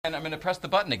And I'm going to press the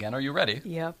button again. Are you ready?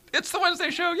 Yep. It's the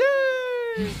Wednesday show.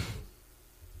 Yay!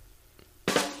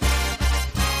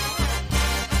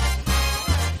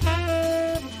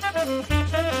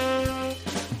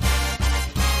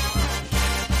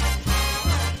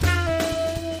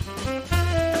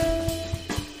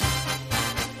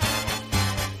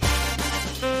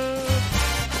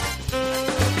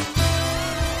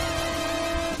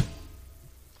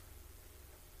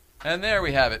 And there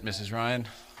we have it, Mrs. Ryan.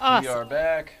 Awesome. We are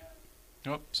back.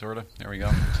 Oh, sort of. There we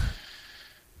go.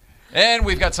 And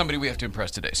we've got somebody we have to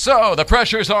impress today. So, the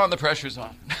pressure's on, the pressure's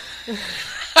on.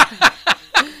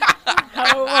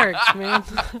 How it works, man.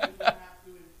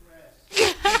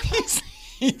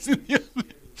 He's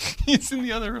in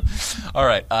the other room. All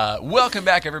right. Welcome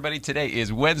back, everybody. Today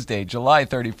is Wednesday, July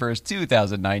 31st,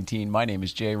 2019. My name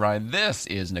is Jay Ryan. This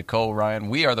is Nicole Ryan.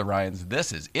 We are the Ryans.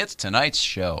 This is It's Tonight's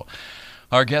Show.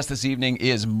 Our guest this evening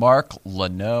is Mark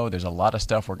Leno. There's a lot of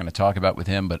stuff we're going to talk about with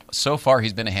him, but so far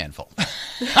he's been a handful.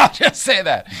 I'll just say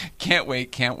that. Can't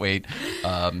wait.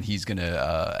 He's going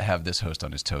to have this host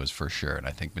on his toes for sure, and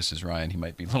I think, Mrs. Ryan, he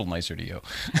might be a little nicer to you.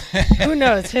 Who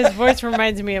knows? His voice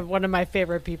reminds me of one of my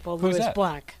favorite people, Who's Louis that?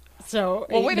 Black. So,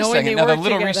 Well, wait a knowing second. they Now, the work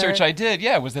little together- research I did,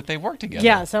 was that they work together.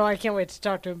 Yeah, so I can't wait to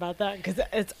talk to him about that because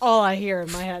it's all I hear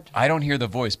in my head. I don't hear the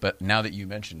voice, but now that you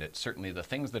mentioned it, certainly the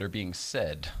things that are being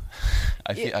said,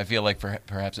 I feel like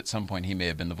perhaps at some point he may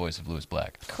have been the voice of Louis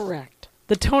Black. Correct.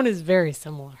 The tone is very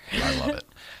similar. I love it.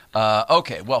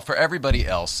 Okay, well, for everybody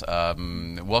else,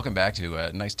 welcome back to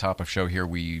a nice top of show here.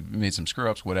 We made some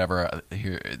screw-ups, whatever.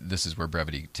 Here, this is where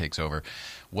brevity takes over.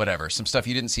 Whatever. Some stuff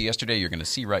you didn't see yesterday, you're going to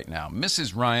see right now.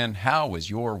 Mrs. Ryan, how was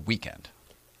your weekend?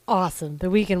 Awesome. The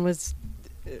weekend was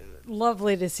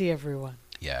lovely to see everyone.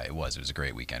 Yeah, it was. It was a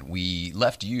great weekend. We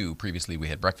left you previously. We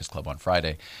had Breakfast Club on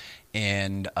Friday,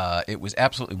 and it was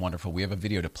absolutely wonderful. We have a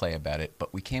video to play about it,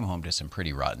 but we came home to some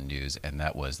pretty rotten news, and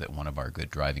that was that one of our good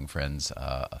driving friends,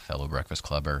 a fellow Breakfast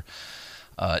Clubber,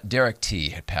 Derek T.,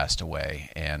 had passed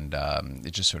away, and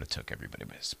it just sort of took everybody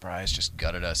by surprise, just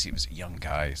gutted us. He was a young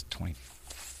guy, he's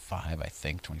 25, I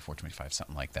think, 24, 25,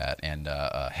 something like that, and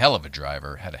a hell of a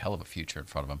driver, had a hell of a future in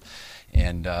front of him.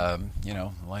 And,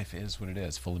 life is what it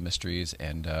is, full of mysteries,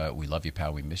 and we love you,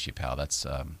 pal. We miss you, pal. That's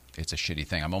it's a shitty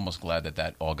thing. I'm almost glad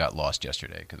that all got lost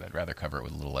yesterday because I'd rather cover it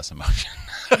with a little less emotion.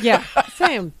 Yeah,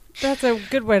 same. That's a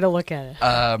good way to look at it.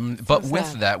 But with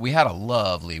sad. that, we had a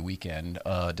lovely weekend.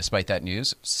 Despite that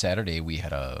news, Saturday we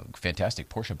had a fantastic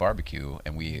Porsche barbecue,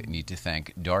 and we need to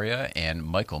thank Daria and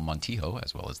Michael Montijo,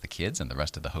 as well as the kids and the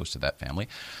rest of the hosts of that family.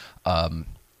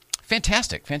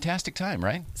 Fantastic time,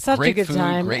 right? Such great a good food,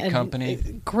 time. great and company.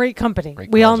 Great company.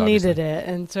 Great We all cars, needed obviously. it.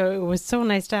 And so it was so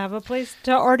nice to have a place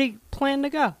to already plan to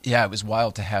go. Yeah, it was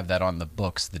wild to have that on the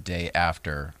books the day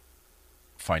after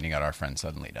finding out our friend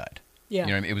suddenly died. Yeah. You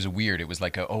know what I mean? It was weird. It was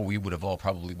like, we would have all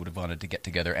probably would have wanted to get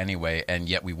together anyway, and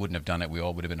yet we wouldn't have done it. We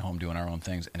all would have been home doing our own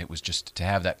things, and it was just, to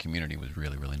have that community was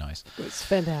really, really nice. It was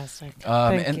fantastic.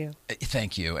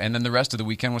 Thank you. And then the rest of the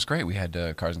weekend was great. We had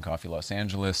Cars and Coffee Los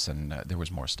Angeles, and there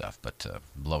was more stuff, but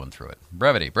blowing through it.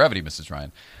 Brevity, Mrs.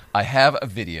 Ryan. I have a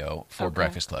video for Okay.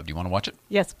 Breakfast Club. Do you want to watch it?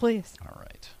 Yes, please. All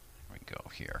right. Here we go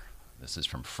here. This is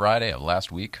from Friday of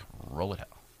last week. Roll it out.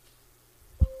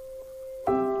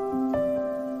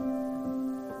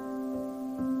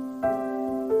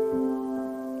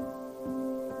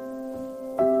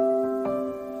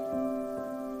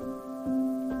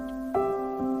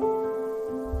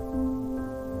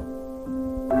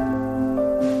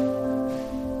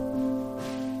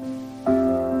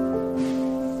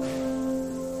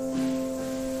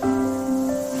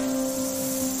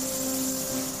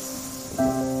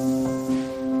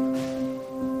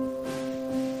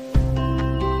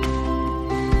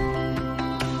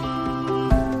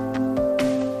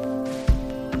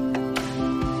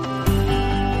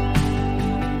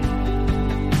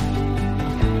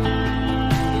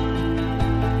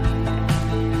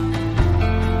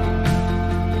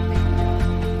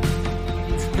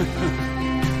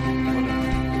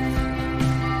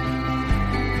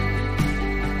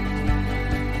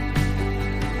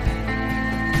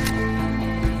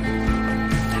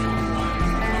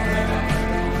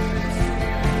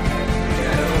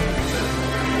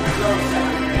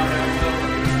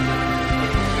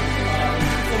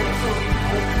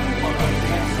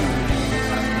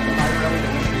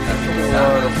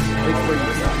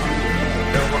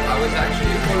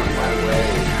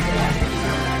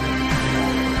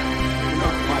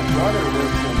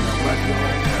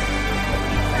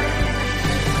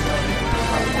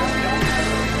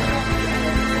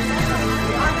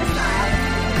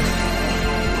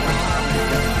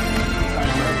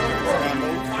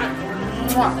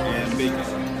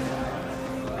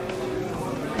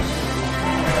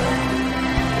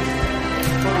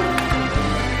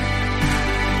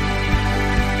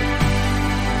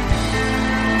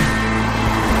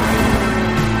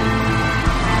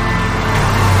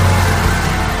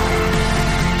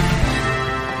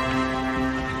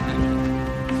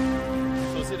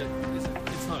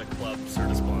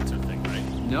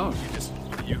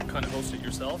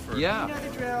 Yeah. You know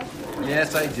the drill.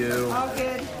 Yes, I do. All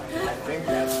good. I think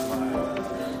that's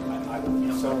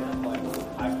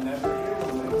I've never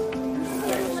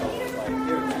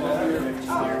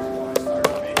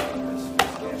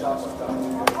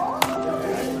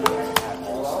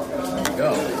There we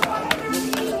go.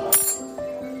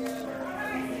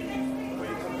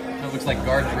 That looks like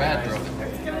Guard Brad drove it. I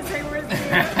was gonna say where's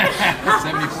the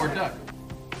 74 Duck.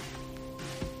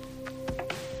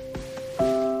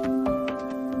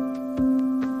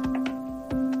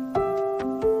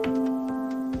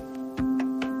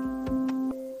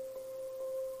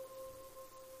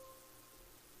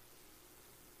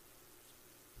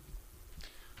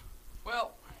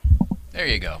 Well, there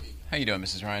you go. How you doing,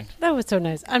 Mrs. Ryan? That was so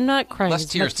nice. I'm not crying Less as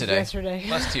tears much today. as yesterday.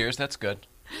 Less tears. That's good.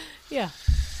 Yeah.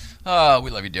 We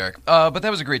love you, Derek. But that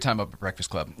was a great time up at Breakfast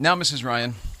Club. Now, Mrs.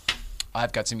 Ryan,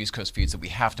 I've got some East Coast feeds that we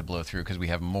have to blow through because we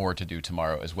have more to do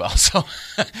tomorrow as well. So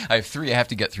I have 3 I have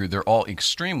to get through. They're all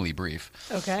extremely brief.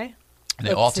 Okay. They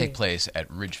Let's all see. take place at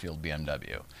Ridgefield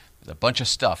BMW. There's a bunch of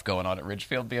stuff going on at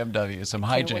Ridgefield BMW, some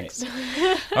Can't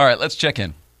hijinks. All right, let's check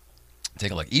in.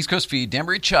 Take a look. East Coast feed,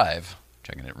 Danbury Chive,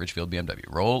 checking in at Ridgefield BMW.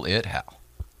 Roll it, Hal.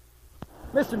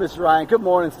 Mr. and Mrs. Ryan, good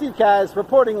morning. Steve Kaz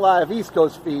reporting live East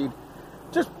Coast feed.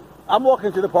 I'm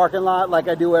walking through the parking lot like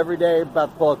I do every day, about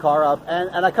to pull a car up,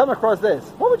 and I come across this.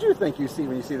 What would you think you see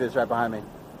when you see this right behind me?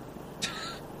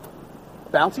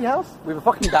 Bouncy house? We have a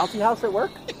fucking bouncy house at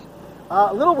work?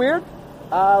 A little weird.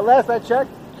 Last I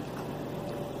checked,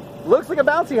 looks like a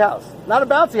bouncy house. Not a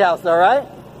bouncy house though, right?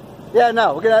 Yeah,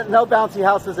 no, no bouncy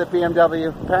houses at BMW.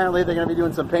 Apparently they're going to be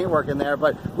doing some paint work in there,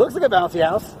 but looks like a bouncy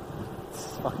house.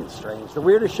 It's fucking strange. The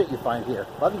weirdest shit you find here.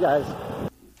 Love you guys.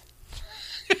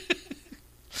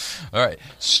 All right,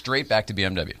 straight back to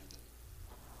BMW.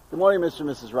 Good morning, Mr. and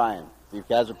Mrs. Ryan. Steve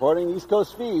Kaz reporting East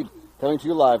Coast feed, coming to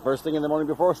you live first thing in the morning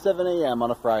before 7 a.m.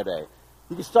 on a Friday.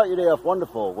 You can start your day off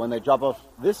wonderful when they drop off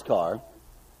this car,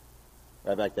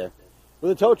 right back there,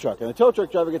 with a tow truck. And the tow truck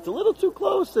driver gets a little too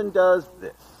close and does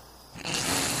this.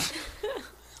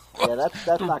 Yeah, that's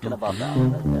not going to bump out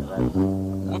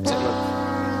right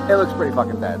there. It looks pretty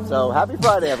fucking bad. So happy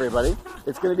Friday, everybody.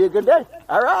 It's going to be a good day.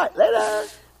 All right, later.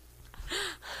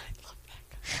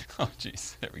 Oh,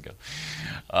 jeez. There we go.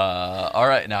 All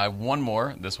right. Now, I have one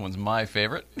more. This one's my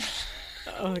favorite.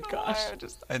 Oh, gosh.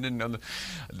 I didn't know.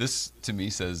 This, to me,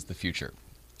 says the future.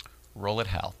 Roll it,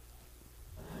 Hal.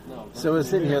 So we're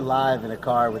sitting here live in a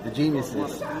car with the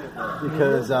geniuses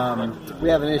because we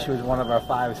have an issue with one of our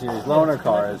 5 Series loaner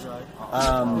cars.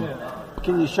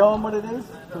 Can you show them what it is?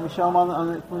 Can we show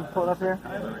them can we pull it up here?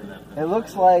 It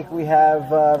looks like we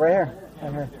have right here,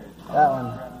 that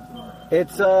one.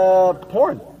 It's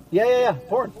porn. Yeah,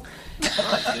 porn.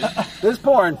 There's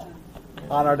porn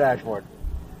on our dashboard.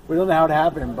 We don't know how it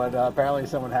happened, but apparently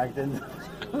someone hacked into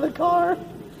the car.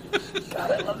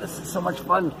 God, I love this. It's so much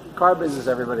fun. Car business,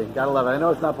 everybody. Gotta love it. I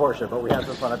know it's not Porsche, but we have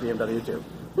some fun at BMW too.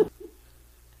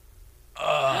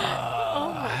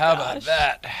 How about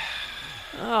that?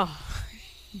 Oh,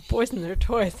 boys and their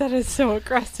toys. That is so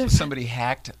aggressive. Somebody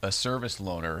hacked a service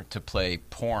loaner to play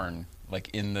porn, like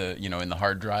in the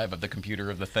hard drive of the computer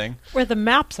of the thing. Where the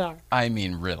maps are. I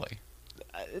mean, really.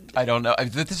 I don't know.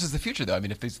 This is the future, though. I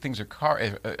mean, if these things are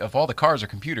if all the cars are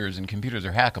computers and computers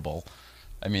are hackable,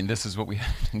 I mean, this is what we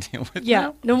have to deal with. Yeah,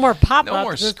 now. no more pop-ups. No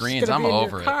more It's screens. gonna I'm be in your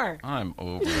over it. car. I'm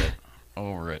over it.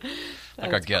 Over it. Like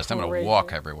our That's guest, I'm going to crazy.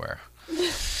 walk everywhere.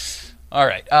 All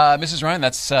right, Mrs. Ryan,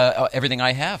 that's everything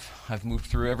I have. I've moved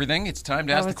through everything. It's time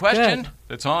to That ask the was question good.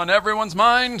 that's on everyone's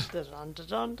mind. Dun, dun,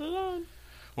 dun, dun, dun.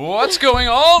 What's going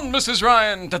on, Mrs.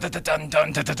 Ryan? Dun, dun, dun, dun,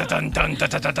 dun, dun, dun, dun,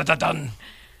 dun, dun, dun, dun.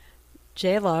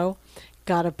 J-Lo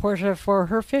got a Porsche for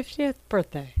her 50th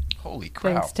birthday. Holy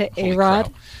crap. Thanks to Holy A-Rod.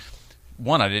 crap.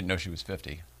 One, I didn't know she was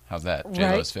 50. How's that? Right.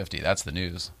 J-Lo's 50. That's the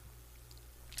news.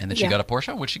 And then she Yeah. got a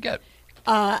Porsche? What'd she get?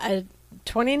 A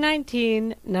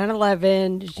 2019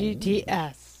 911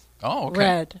 GTS. Oh, okay.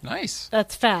 Red. Nice.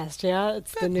 That's fast, yeah?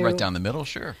 It's the new... Right down the middle,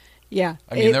 sure. Yeah.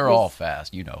 I mean, It they're was- all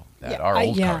fast. You know that. Yeah, Our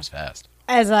old yeah. car's fast.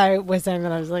 As I was saying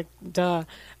that, I was like, duh.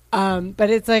 But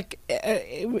it's like,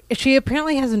 she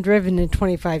apparently hasn't driven in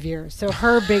 25 years. So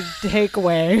her big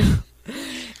takeaway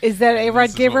is that And A-Rod this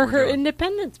is gave what her we're her doing.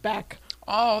 independence back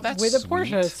Oh, that's with a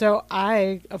Porsche. sweet. So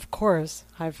I, of course,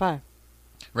 high five.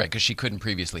 Right, because she couldn't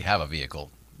previously have a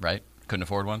vehicle, right? Couldn't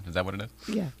afford one? Is that what it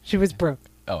is? Yeah. She was broke.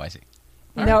 Oh, I see.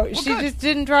 All No, right. Well, she good. just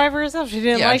didn't drive herself. She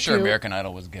didn't Yeah, like I'm sure to. American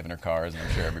Idol was giving her cars, and I'm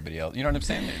sure everybody else. You know what I'm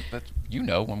saying? But you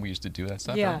know when we used to do that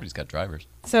stuff, Yeah. everybody's got drivers.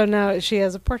 So now she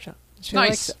has a Porsche. She likes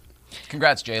Nice. it.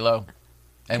 Congrats, J-Lo.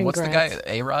 And what's the guy? Congrats.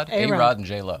 A-Rod? A-Rod. A-Rod and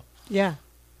J-Lo. Yeah.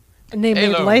 And they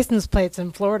made Halo. license plates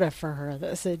in Florida for her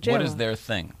that said J-Lo. What is their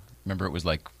thing? Remember, it was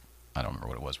like I don't remember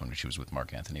what it was when she was with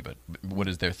Mark Anthony, but what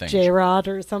is their thing? J-Rod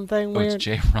or something Oh, weird. it's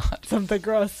J-Rod. Something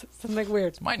gross. Something weird.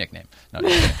 It's my nickname. No,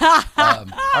 just kidding. All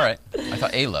right. I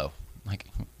thought Alo. Like,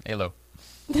 Alo.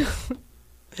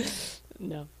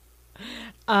 No.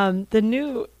 The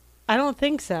new... I don't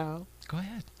think so. Go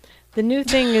ahead. The new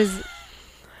thing is...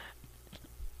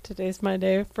 Today's my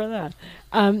day for that.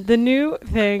 The new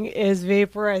thing is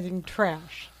vaporizing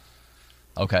trash.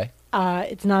 Okay.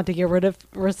 It's not to get rid of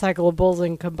recyclables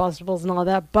and combustibles and all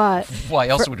that, but... Why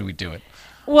else would we do it?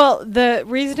 Well, the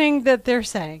reasoning that they're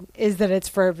saying is that it's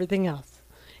for everything else.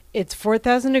 It's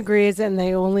 4,000 degrees, and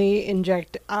they only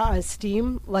inject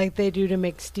steam like they do to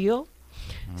make steel.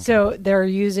 Mm-hmm. So they're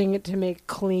using it to make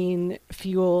clean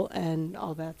fuel and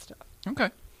all that stuff. Okay.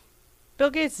 Bill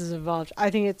Gates is involved. I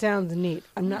think it sounds neat.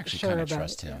 I'm not actually sure kind about of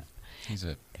trust it. him. He's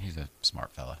a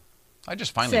smart fella. I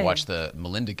just finally Same. watched the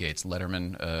Melinda Gates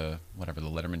Letterman, whatever the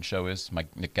Letterman show is. My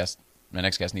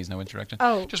next guest needs no introduction.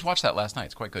 Oh. Just watched that last night.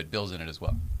 It's quite good. Bill's in it as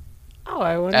well. Oh,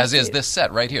 I want As is this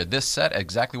set right here. This set,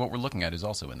 exactly what we're looking at, is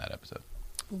also in that episode.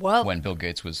 Well, When Bill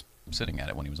Gates was sitting at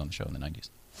it when he was on the show in the 90s.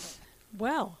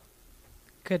 well,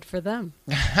 good for them.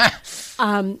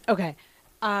 Okay.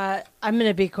 I'm going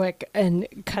to be quick and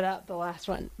cut out the last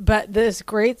one. But this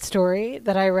great story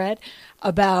that I read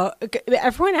about...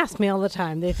 Everyone asks me all the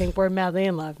time. They think we're madly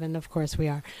in love, and of course we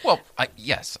are. Well,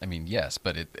 yes. I mean, yes,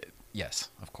 but yes,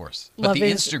 of course. But Love the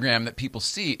is- Instagram that people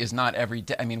see is not every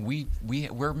day. I mean,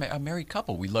 we're a married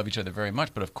couple. We love each other very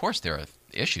much, but of course there are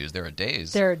issues. There are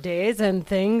days. There are days and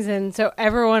things, and so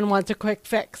everyone wants a quick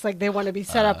fix. Like, they want to be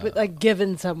set up with, like,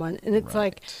 given someone. And it's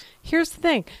like, here's the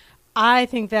thing. I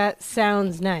think that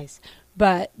sounds nice.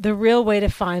 But the real way to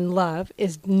find love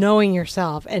is knowing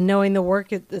yourself and knowing the work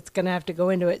that's going to have to go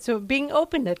into it. So being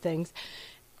open to things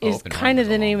is Open kind of goes a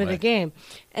the long name of way. the game.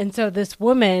 And so this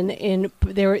woman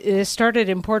it started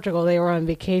in Portugal. They were on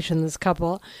vacation, this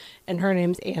couple, and her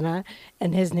name's Anna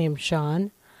and his name's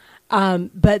Sean.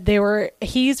 But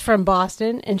he's from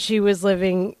Boston and she was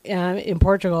living in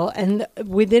Portugal. And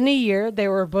within a year, they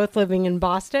were both living in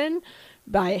Boston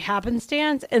by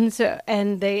happenstance.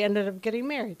 And they ended up getting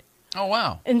married. Oh,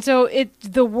 wow. And so it's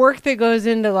the work that goes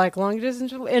into like long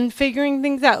distance and figuring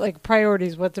things out, like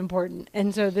priorities, what's important.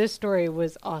 And so this story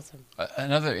was awesome.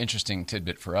 Another interesting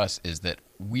tidbit for us is that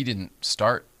we didn't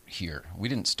start here. We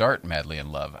didn't start madly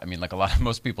in love. I mean, like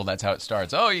most people, that's how it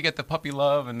starts. Oh, you get the puppy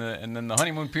love and then the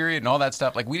honeymoon period and all that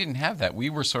stuff. Like, we didn't have that. We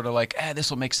were sort of like, this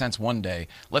will make sense one day.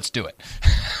 Let's do it.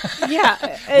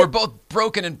 Yeah. We're both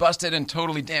broken and busted and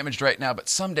totally damaged right now, but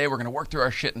someday we're going to work through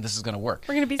our shit and this is going to work.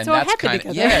 We're going to be And so that's happy kinda-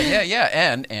 together. Yeah.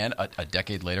 And a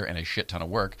decade later and a shit ton of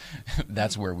work,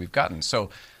 that's where we've gotten. So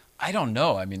I don't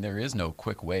know. I mean, there is no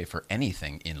quick way for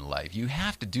anything in life. You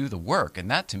have to do the work. And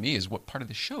that, to me, is what part of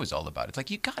the show is all about. It's like,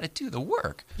 you got to do the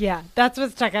work. Yeah, that's what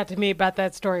stuck out to me about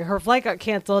that story. Her flight got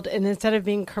canceled, and instead of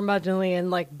being curmudgeonly and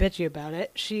like bitchy about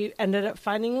it, she ended up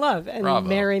finding love and Bravo.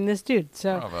 marrying this dude.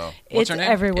 So Bravo. it's What's her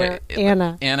name? everywhere.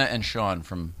 Anna. Anna and Sean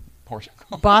from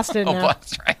Portugal. Boston Oh, now.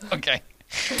 that's right. Okay.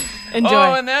 Enjoy.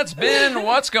 Oh, and that's been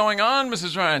What's Going On,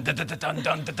 Mrs. Ryan.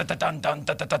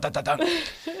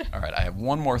 All right, I have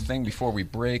one more thing before we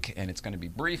break, and it's going to be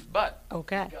brief, but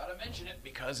Okay. gotta mention it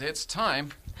because it's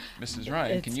time. Mrs.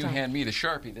 Ryan, It's can you time. hand me the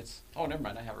Sharpie that's... Oh, never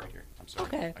mind, I have it right here. I'm sorry.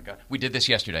 Okay. We did this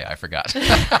yesterday, I forgot.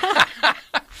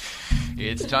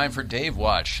 It's time for Dave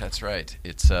Watch. That's right.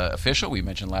 It's official. We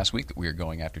mentioned last week that we are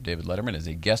going after David Letterman as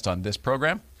a guest on this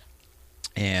program.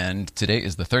 And today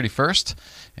is the 31st,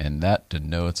 and that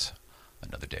denotes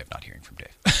another day of not hearing from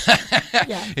Dave.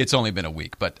 Yeah. It's only been a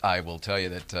week, but I will tell you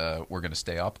that we're going to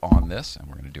stay up on this, and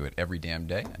we're going to do it every damn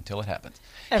day until it happens.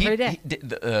 Every day.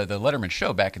 The Letterman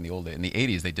show back in the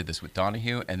 80s, they did this with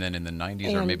Donahue, and then in the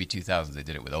 90s or And- maybe 2000s, they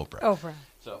did it with Oprah. Oprah.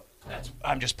 So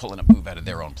I'm just pulling a move out of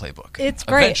their own playbook. It's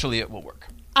great. Eventually, it will work.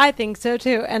 I think so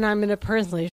too, and I'm going to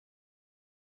personally.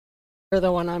 You're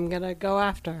the one I'm going to go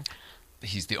after.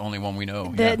 He's the only one we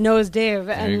know. That knows Dave, you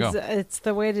and go. it's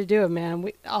the way to do it, man.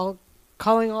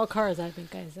 Calling all cars, I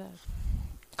think I said.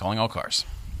 Calling all cars.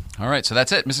 All right, so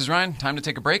that's it. Mrs. Ryan, time to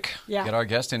take a break. Yeah. Get our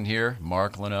guest in here,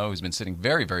 Mark Leno, who's been sitting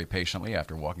very, very patiently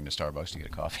after walking to Starbucks to get a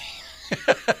coffee.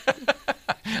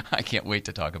 I can't wait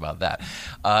to talk about that.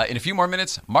 In a few more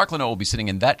minutes, Mark Leno will be sitting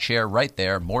in that chair right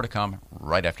there. More to come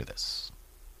right after this.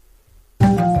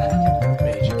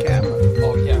 Major camera.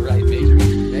 Oh, yeah, right. Major.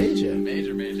 Major.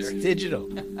 Major. It's digital.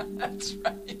 That's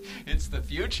right. It's the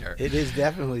future. It is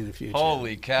definitely the future.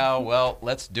 Holy cow. Well,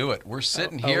 let's do it. We're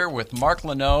sitting here with Mark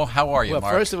Lano. How are you, Well,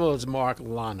 Mark? first of all, it's Mark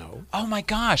Lano. Oh, my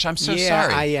gosh. I'm so yeah,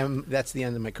 sorry. I am. That's the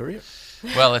end of my career.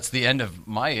 Well, it's the end of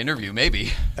my interview,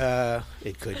 maybe.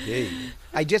 It could be.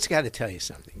 I just got to tell you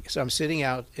something. So I'm sitting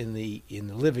out in the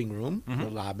living room, the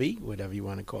lobby, whatever you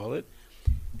want to call it,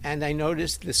 and I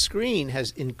noticed the screen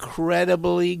has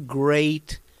incredibly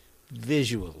great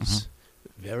visuals,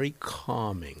 very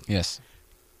calming. Yes.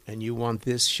 And you want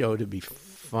this show to be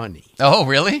funny. Oh,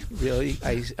 really? Really,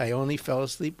 I only fell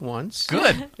asleep once.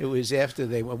 Good. It was after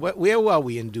they were. Where were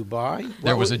we in Dubai?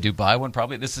 There was a Dubai one,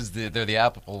 probably. They're the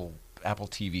Apple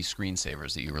TV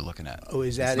screensavers that you were looking at. Oh,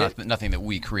 is that it's it? Nothing that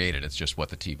we created. It's just what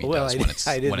the TV Well, does I when it's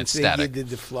didn't when it's think static. you did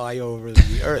the fly over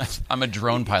the earth. I'm a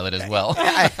drone pilot as well.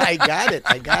 I got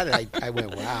it. I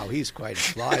went, wow, he's quite a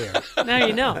flyer. Now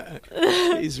you know.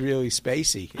 He's really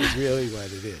spacey. Is really what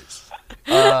it is.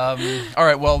 All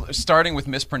right. Well, starting with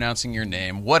mispronouncing your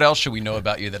name, what else should we know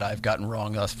about you that I've gotten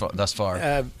wrong thus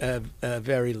far?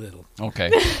 Very little.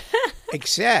 Okay.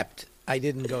 Except I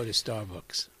didn't go to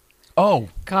Starbucks. Oh.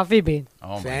 Coffee bean.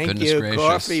 Oh my Thank goodness you, gracious.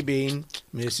 Coffee Bean.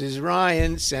 Mrs.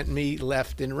 Ryan sent me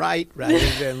left and right rather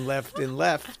than left and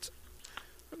left.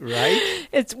 Right?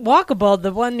 It's walkable.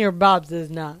 The one near Bob's is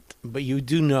not. But you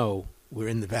do know we're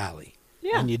in the valley.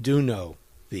 Yeah. And you do know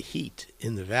the heat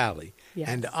in the valley. Yes.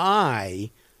 And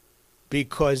I,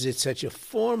 because it's such a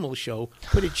formal show,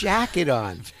 put a jacket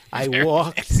on. I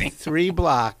walked 3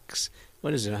 blocks.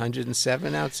 What is it,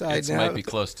 107 outside It now? might be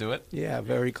close to it. Yeah,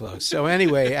 very close. So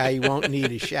anyway, I won't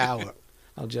need a shower.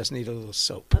 I'll just need a little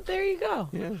soap. But there you go.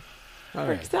 Yeah. All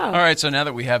Works right. out. All right. So now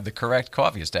that we have the correct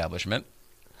coffee establishment,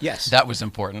 Yes. that was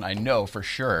important. I know for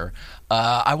sure.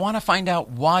 I want to find out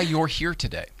why you're here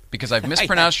today because I've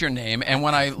mispronounced your name. And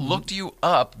when I looked you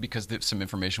up, because some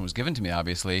information was given to me,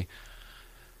 obviously,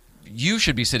 you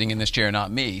should be sitting in this chair,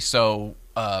 not me. So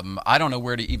I don't know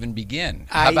where to even begin.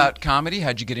 How about comedy?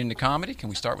 How'd you get into comedy? Can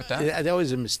we start with that? That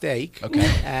was a mistake.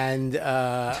 Okay. And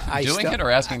Doing it or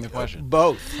asking the question?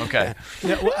 Both. Okay.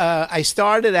 I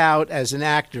started out as an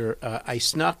actor. I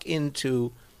snuck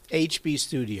into HB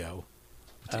Studio.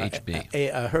 It's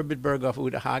HB. Herbert Berghoff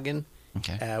Uta Hagen,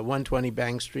 Okay. 120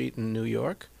 Bank Street in New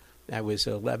York. I was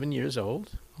 11 years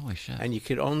old, Holy shit. and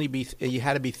you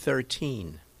had to be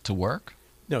 13. To work?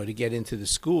 No, to get into the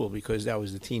school because that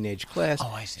was the teenage class. Oh,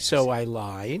 I see, I So see. I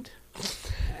lied,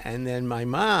 and then my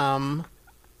mom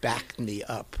backed me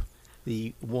up.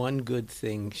 The one good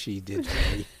thing she did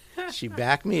for me, she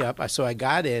backed me up. So I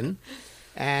got in,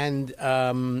 and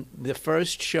the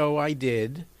first show I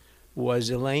did was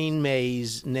Elaine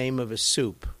May's Name of a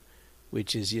Soup,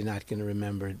 which is you're not going to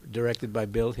remember, directed by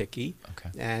Bill Hickey. Okay.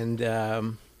 And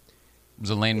Was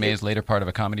Elaine May's later part of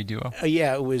a comedy duo?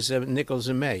 yeah, it was Nichols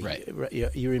and May. Right.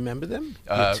 You remember them?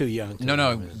 You're too young. To No,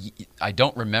 remember them. I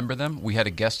don't remember them. We had a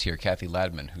guest here, Kathy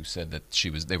Ladman, who said that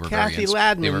they were Kathy they were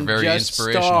Ladman very just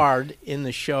inspirational. starred in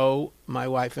the show my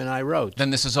wife and I wrote.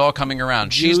 Then this is all coming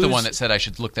around. She's the Jews- one that said I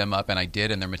should look them up, and I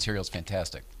did, and their material's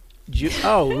fantastic.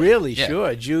 Oh, really? Yeah.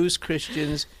 Sure. Jews,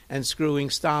 Christians, and Screwing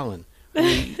Stalin.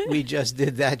 We just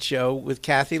did that show with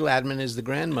Kathy Ladman as the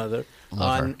grandmother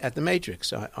Love her. at the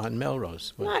Matrix on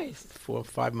Melrose. Nice. 4 or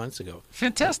 5 months ago.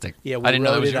 Fantastic. Yeah, we I didn't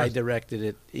know that wrote was it. I yours. directed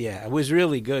it. Yeah, it was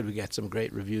really good. We got some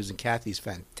great reviews, and Kathy's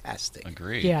fantastic.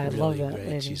 Agreed. Yeah, I Really love that great.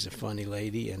 lady. She's a funny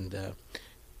lady. And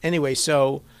anyway,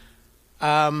 so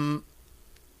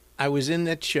I was in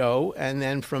that show, and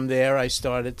then from there I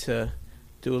started to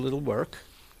do a little work.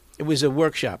 It was a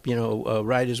workshop, a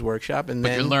writer's workshop, and But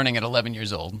then you're learning at 11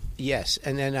 years old. yes,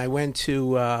 and then I went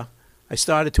to. I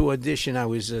started to audition. I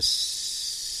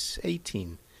was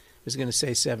 18. I was going to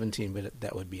say 17, but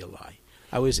that would be a lie.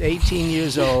 I was 18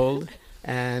 years old,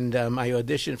 and I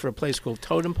auditioned for a place called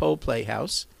Totem Pole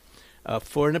Playhouse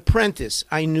for an apprentice.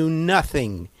 I knew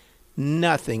nothing.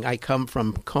 I come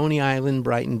from Coney Island,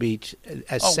 Brighton Beach,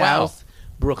 as Oh, wow. south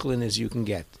Brooklyn as you can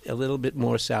get. A little bit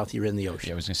more south, you're in the ocean.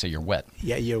 Yeah, I was going to say you're wet.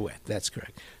 Yeah, you're wet. That's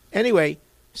correct. Anyway,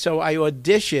 so I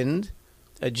auditioned.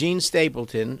 Jean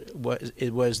Stapleton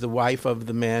was the wife of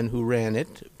the man who ran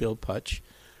it, Bill Putch,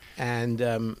 and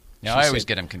Now, she I always said-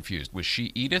 get him confused. Was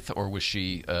she Edith or was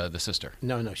she the sister?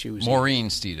 No, she was Maureen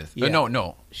Edith. Yeah.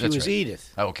 No. She that's was right.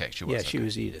 Edith. Oh, okay, she was. Yeah, she okay.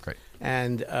 was Edith. Great.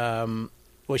 And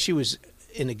well, she was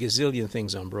in a gazillion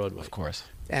things on Broadway. Of course.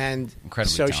 And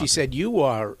Incredibly so she talented. said, "You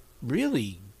are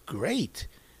really great.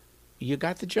 You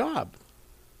got the job."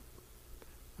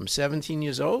 I'm 17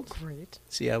 years old. Great.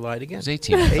 See, I lied again. It was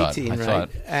 18, I thought. 18, I right? thought.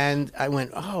 And I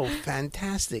went, "Oh,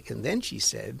 fantastic!" And then she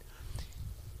said,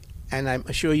 "And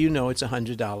I'm sure you know it's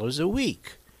 $100 a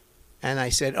week." And I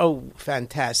said, "Oh,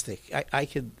 fantastic! I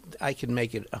could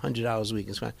make it $100 a week."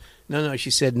 It's fine. No, she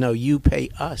said, "No, you pay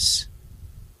us."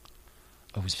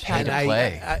 Oh, it was pay And to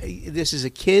play. this is a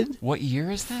kid What year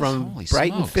is this? from Holy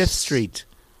Brighton smokes. Fifth Street,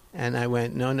 and I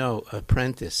went, "No,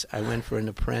 apprentice." I went for an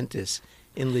apprentice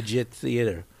in legit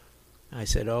theater. I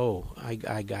said, "Oh, I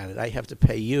got it. I have to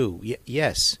pay you."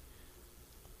 Yes,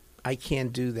 I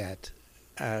can't do that.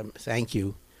 Thank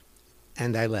you,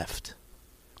 and I left,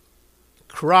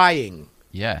 crying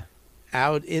Yeah.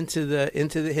 out into the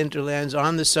hinterlands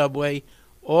on the subway,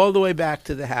 all the way back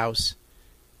to the house.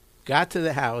 Got to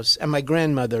the house, and my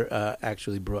grandmother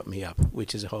actually brought me up,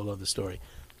 which is a whole other story.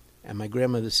 And my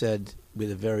grandmother said,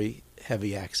 with a very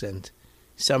heavy accent,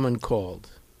 "Someone called."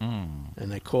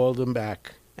 And I called him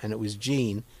back, and it was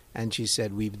Jean, and she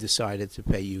said, "We've decided to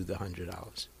pay you the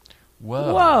 $100."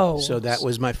 Whoa. Whoa. So that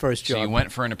was my first job. So you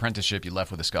went for an apprenticeship, you left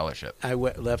with a scholarship. I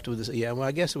left with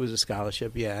I guess it was a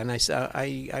scholarship, and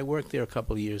I worked there a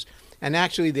couple of years. And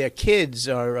actually, their kids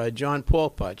are John Paul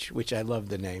Putch, which I love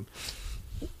the name.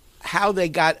 How they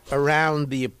got around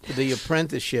the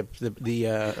apprenticeship,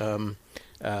 the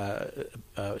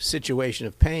situation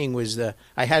of paying was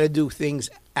I had to do things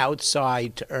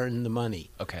outside to earn the money.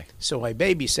 Okay. So I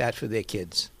babysat for their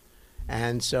kids.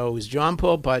 And so it was John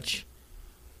Paul Putch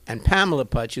and Pamela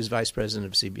Putch, who's vice president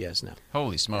of CBS now.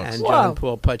 Holy smokes. And Whoa. John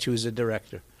Paul Putch, who's a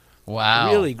director.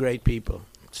 Wow. Really great people.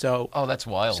 So Oh, that's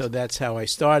wild. so that's how I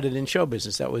started in show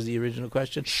business. That was the original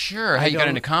question. Sure, how I you got don't-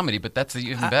 into comedy, but that's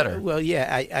even better. Well,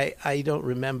 yeah, I don't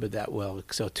remember that well.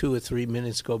 So 2 or 3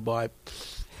 minutes go by.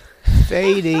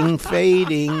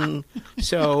 Fading.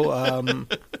 So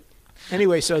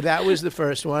anyway, so that was the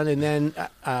first one. And then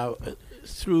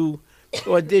through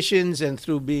auditions and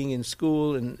through being in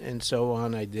school and so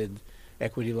on, I did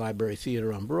Equity Library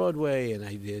Theater on Broadway, and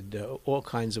I did all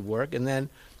kinds of work. And then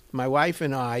my wife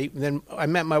and I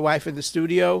met my wife in the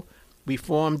studio. We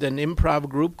formed an improv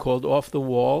group called Off the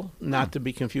Wall, not to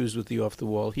be confused with the Off the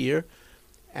Wall here.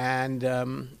 And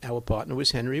our partner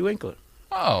was Henry Winkler.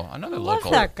 Oh, another Love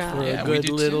local. that guy. For Yeah, a we good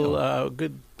do little, too. I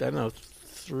don't know,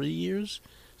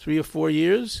 3 or 4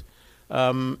 years.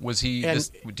 Was he? And-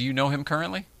 Do you know him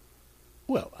currently?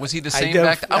 Well, Was he the same don't-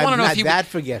 back? I want to I'm know not if he. that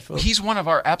forgetful. He's one of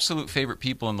our absolute favorite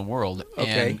people in the world,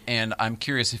 Okay. and I'm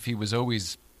curious if he was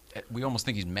always. We almost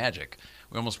think he's magic.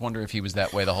 We almost wonder if he was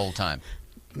that way the whole time.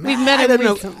 We've met I him don't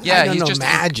know. recently. Yeah, I don't he's know just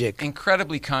magic.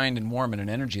 incredibly kind and warm, and an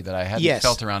energy that I hadn't Yes.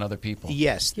 felt around other people.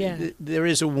 Yes, Yeah. there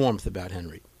is a warmth about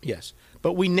Henry. Yes,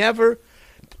 but we never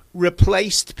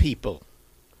replaced people.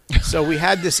 So we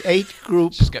had this 8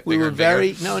 group. Just got We bigger were and bigger.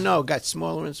 very got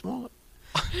smaller and smaller.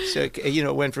 So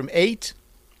it went from 8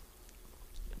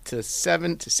 to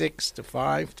 7 to 6 to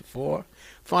 5 to 4.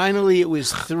 Finally, it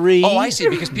was 3. Oh, I see.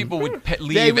 Because people would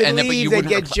leave, They would and then but leave, you they'd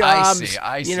wouldn't. get jobs.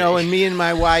 I see. And me and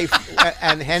my wife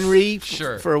and Henry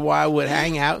Sure. for a while would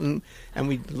hang out and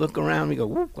we'd look around. We go,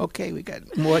 "Whoop, okay, we got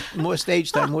more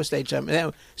stage time, more stage time." And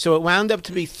then, so it wound up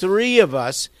to be 3 of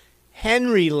us.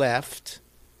 Henry left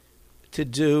to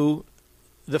do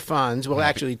the Fonz. Well,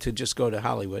 actually, to just go to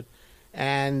Hollywood,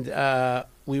 and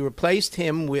we replaced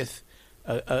him with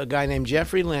a guy named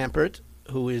Jeffrey Lampert,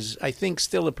 who is, I think,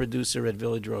 still a producer at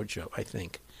Village Roadshow, I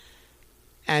think.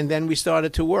 And then we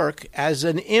started to work as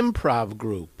an improv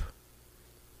group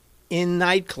in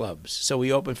nightclubs. So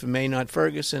we opened for Maynard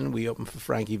Ferguson. We opened for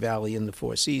Frankie Valli in the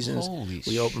Four Seasons. Holy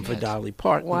we opened for shit. Dolly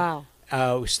Parton. Wow.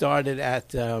 We started at...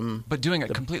 But doing a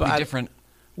the completely bot- different.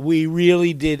 we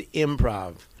really did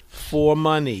improv for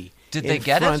money. Did in they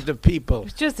get it? front of people.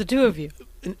 It's just the two of you.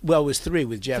 Well, it was 3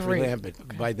 with Jeffrey 3. Lampert.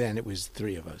 Okay. By then, it was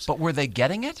 3 of us. But were they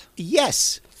getting it?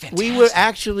 Yes, we were Fantastic.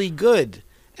 actually good.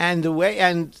 And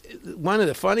one of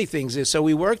the funny things is, so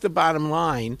we worked the bottom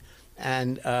line,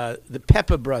 and the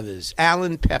Pepper brothers,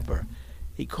 Alan Pepper,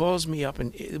 he calls me up,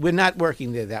 and we're not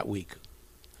working there that week,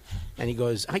 and he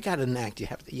goes, "I got an act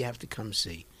you have to come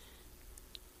see."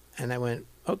 And I went,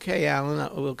 "Okay, Alan,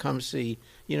 we'll come see."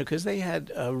 Because they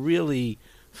had really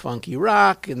funky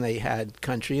rock, and they had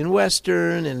country and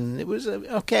western, and it was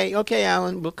okay,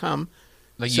 Alan, we'll come.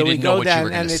 Like you So we didn't know go what you down, were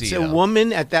going and to it's see. a though.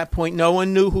 woman at that point. No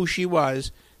one knew who she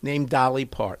was, named Dolly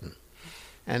Parton.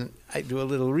 And I do a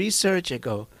little research. I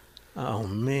go, "Oh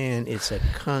man, it's a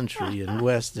country and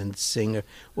western singer.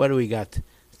 What do we got?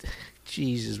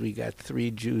 Jesus, we got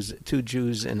 2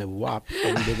 Jews, and a wop,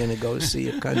 and we're going to go see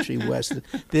a country western.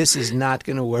 This is not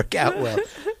going to work out well."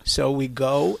 So we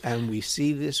go and we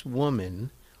see this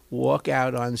woman walk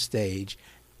out on stage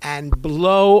and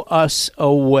blow us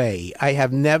away. I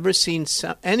have never seen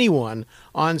anyone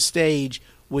on stage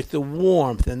with the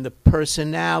warmth and the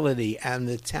personality and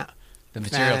the The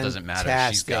material doesn't matter.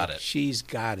 She's got it. She's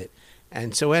got it.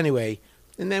 And so anyway,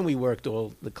 And then we worked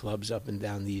all the clubs up and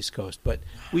down the East Coast. But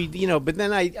but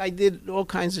then I did all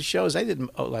kinds of shows. I did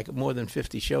like more than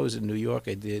 50 shows in New York.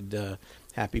 I did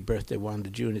Happy Birthday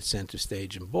Wanda June at Center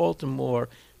Stage in Baltimore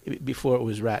before it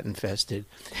was rat infested.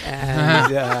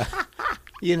 And, I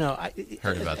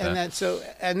Heard about and that. So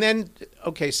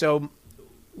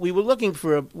we were looking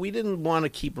we didn't want to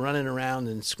keep running around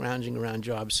and scrounging around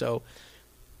jobs. So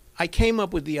I came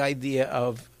up with the idea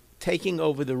of taking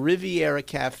over the Riviera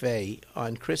Cafe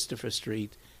on Christopher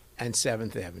Street and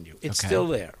 7th Avenue. It's Okay. still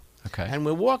there. Okay. And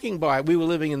we're walking by. We were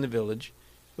living in the Village.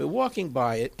 We're walking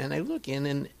by it, and I look in,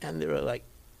 and there are, like,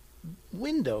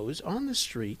 windows on the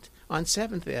street on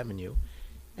 7th Avenue,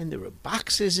 and there were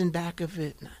boxes in back of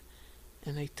it.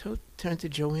 And I turned to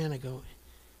Joanne. I go,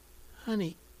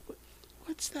 honey,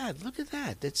 what's that? Look at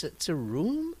that. It's a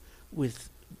room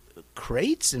with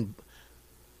crates and...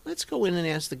 Let's go in and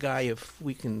ask the guy if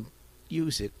we can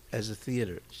use it as a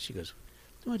theater. She goes,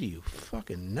 what are you,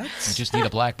 fucking nuts? You just need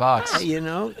a black box.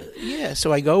 Yeah.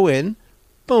 So I go in,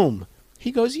 boom.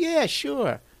 He goes, yeah,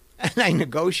 sure. And I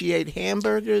negotiate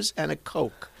hamburgers and a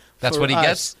Coke. That's for what he us.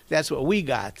 gets? That's what we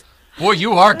got. Boy,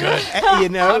 you are good.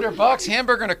 $100,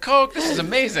 hamburger and a Coke. This is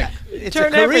amazing. It's Turn a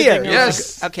career. everything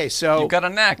Yes. Okay, so You got a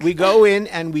knack. we go in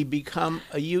and we become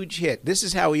a huge hit. This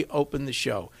is how we open the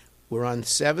show. We're on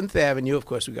 7th Avenue. Of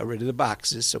course, we got rid of the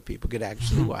boxes so people could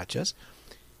actually watch us.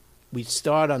 We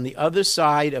start on the other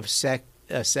side of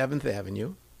 7th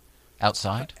Avenue,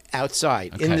 Outside?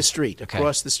 outside, in Okay. the street, Okay.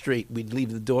 across the street. We'd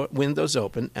leave the windows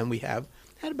open, and we had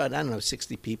about,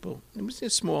 60 people. It was a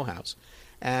small house.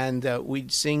 And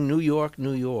we'd sing New York,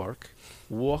 New York,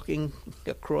 walking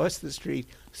across the street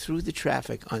through the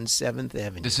traffic on 7th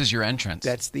Avenue. This is your entrance.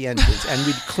 That's the entrance. And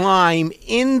we'd climb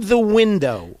in the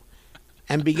window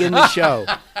and begin the show.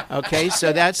 Okay,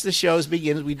 so that's the show's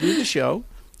begins. We do the show,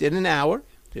 did an hour.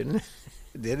 This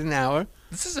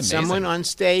is amazing. Someone on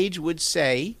stage would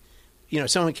say,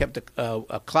 someone kept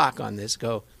a clock on this,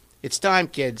 go, it's time,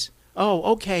 kids. Oh,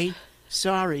 okay,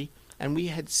 sorry. And we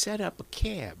had set up a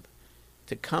cab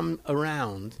to come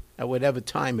around at whatever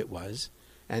time it was.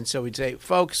 And so we'd say,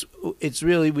 folks, it's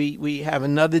really, we have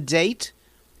another date.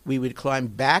 We would climb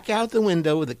back out the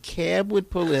window. The cab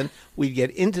would pull in. We'd get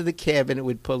into the cab, and it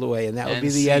would pull away. And that would And be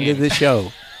the end of scene. the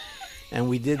show. And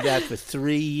we did that for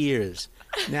 3 years.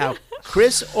 Now,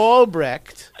 Chris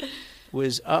Albrecht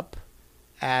was up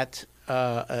at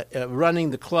running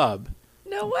the club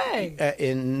No way.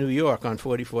 in New York on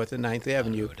 44th and 9th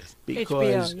Avenue. it is.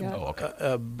 Because, HBO, yeah. Oh,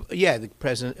 okay. the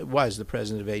president was the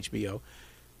president of HBO.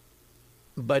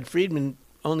 Bud Friedman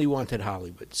only wanted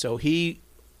Hollywood. So he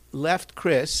left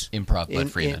Chris Improv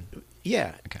Bud Friedman.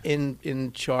 Okay.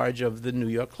 in charge of the New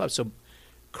York club. So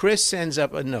Chris sends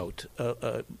up a note,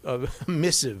 a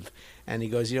missive, and he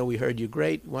goes, we heard you're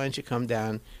great. Why don't you come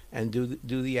down and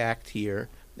do the act here?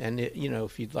 And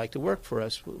if you'd like to work for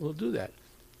us, we'll do that.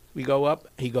 We go up.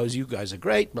 He goes, you guys are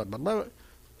great. Blah blah blah.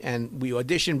 And we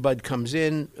audition. Bud comes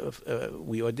in.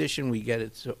 We audition. We get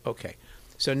it. So, okay.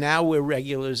 So now we're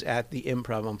regulars at the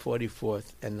Improv on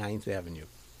 44th and 9th Avenue.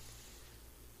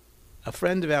 A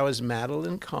friend of ours,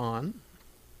 Madeline Kahn,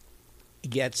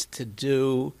 gets to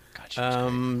do God, she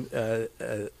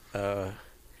was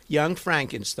Young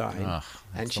Frankenstein. Ugh,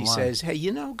 And that's she the line. says, hey,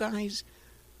 guys,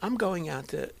 I'm going out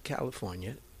to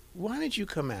California. Why don't you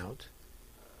come out,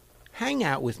 hang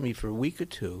out with me for a week or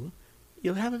two?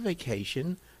 You'll have a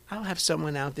vacation. I'll have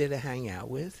someone out there to hang out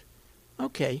with.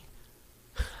 Okay.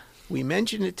 We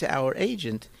mentioned it to our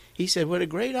agent. He said, what a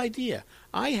great idea.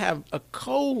 I have a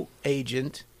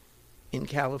co-agent in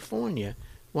California.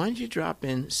 Why don't you drop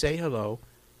in, say hello?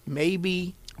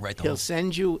 Maybe Right the he'll whole-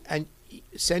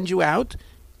 send you out.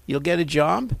 You'll get a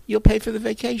job. You'll pay for the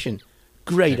vacation.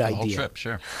 Great Take the idea. whole trip,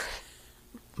 sure.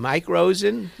 Mike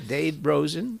Rosen, Dave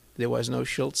Rosen. There was no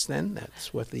Schultz then.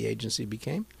 That's what the agency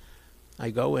became. I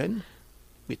go in.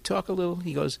 We talk a little.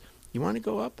 He goes, you want to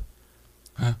go up?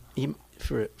 Huh?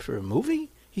 For a movie?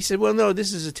 He said, well, no,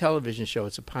 this is a television show.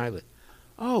 It's a pilot.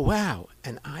 Oh, wow.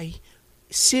 And I,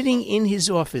 sitting in his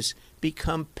office,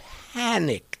 become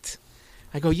panicked.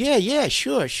 I go, yeah,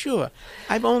 sure.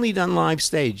 I've only done live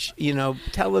stage,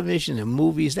 television and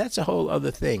movies. That's a whole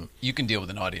other thing. You can deal with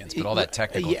an audience, but all that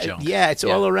technical junk. Yeah, it's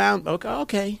all around.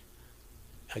 Okay.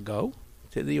 I go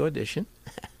to the audition,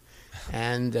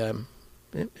 and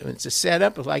it's a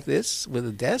setup like this with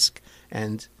a desk,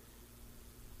 and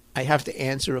I have to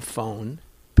answer a phone,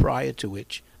 prior to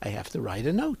which I have to write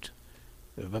a note.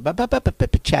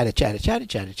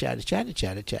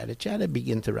 Chatter,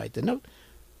 begin to write the note.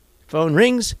 Phone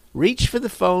rings, reach for the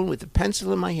phone with the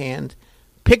pencil in my hand,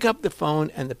 pick up the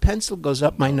phone, and the pencil goes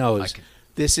up my nose.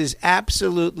 This is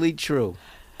absolutely true.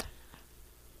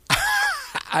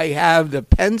 I have the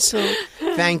pencil.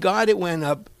 Thank God it went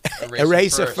up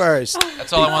eraser first.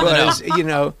 That's all I wanted to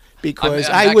know. Because, because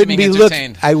I'm I wouldn't be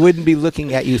entertained. I wouldn't be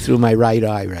looking at you through my right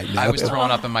eye right now. I was throwing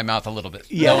up in my mouth a little bit,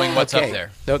 knowing what's up there.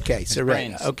 Okay, so right.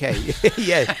 brains. Okay,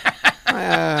 yeah.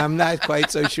 I'm not quite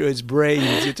so sure it's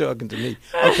brains. You're talking to me.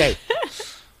 Okay.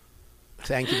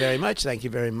 Thank you very much. Thank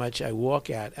you very much. I walk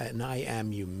out and I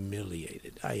am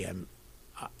humiliated. I am,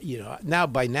 now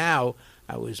by now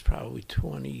I was probably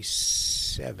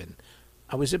 27.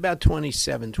 I was about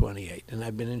 27, 28, and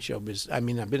I've been in show business. I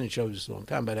mean, I've been in show business a long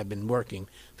time, but I've been working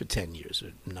for 10 years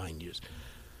or 9 years.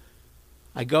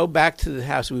 I go back to the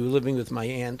house. We were living with my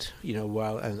aunt,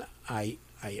 and I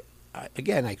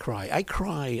cry. I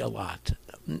cry a lot,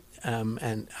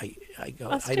 and I go,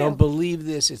 Us I too. don't believe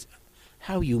this. It's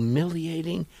how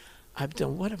humiliating.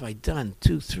 What have I done?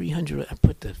 300. I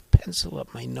put the pencil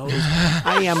up my nose.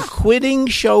 I am quitting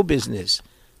show business.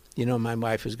 My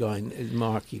wife is going,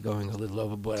 Mark, you're going a little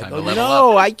overboard. I Time go, to level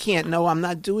no, up." I can't. No, I'm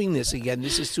not doing this again.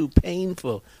 This is too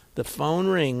painful. The phone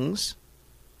rings.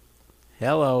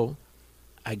 Hello.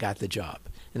 I got the job.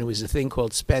 And it was a thing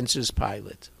called Spencer's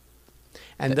Pilot.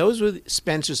 And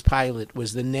Spencer's Pilot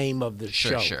was the name of the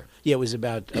Sure, show. sure. Yeah, it was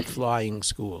about a flying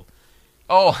school.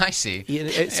 Oh, I see. Yeah,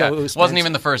 Yeah, so it was wasn't Spencer.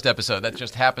 even the first episode. That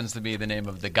just happens to be the name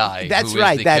of the guy. That's who is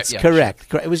right. the That's yeah,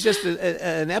 correct. It was just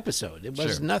an episode. It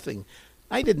was Sure. nothing.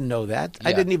 I didn't know that. I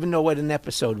Yeah. didn't even know what an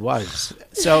episode was.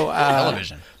 So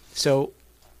Television. So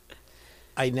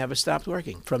I never stopped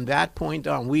working. From that point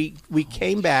on, we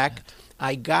came back.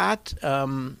 I got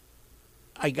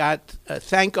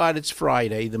Thank God It's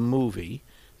Friday, the movie,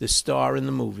 the star in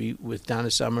the movie with Donna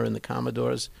Summer and the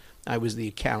Commodores. I was the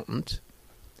accountant.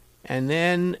 And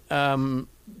then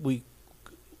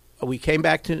we came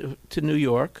back to New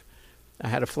York. I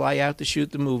had to fly out to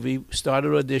shoot the movie, started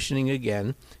auditioning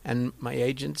again, and my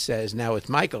agent says, now it's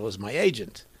Michael as my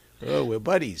agent. Oh, we're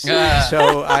buddies.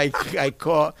 So I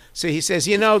call. So he says,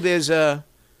 there's a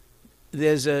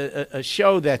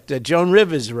show that Joan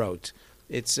Rivers wrote.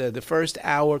 It's the first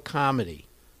hour comedy.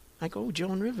 I go, oh,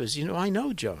 Joan Rivers. I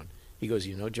know Joan. He goes,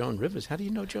 you know Joan Rivers? How do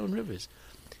you know Joan Rivers?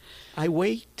 I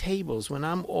wait tables when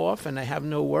I'm off and I have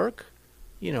no work.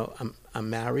 I'm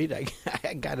married.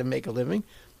 I got to make a living.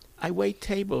 I wait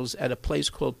tables at a place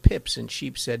called Pips in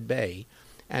Sheepshead Bay,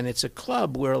 and it's a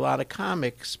club where a lot of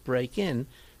comics break in I remember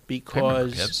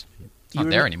because Pips. It's not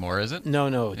there anymore, is it? No,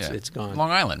 Yeah. it's gone. Long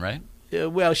Island, right?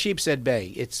 Well, Sheepshead Bay.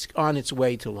 It's on its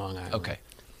way to Long Island. Okay.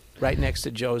 Right next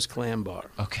to Joe's Clam Bar.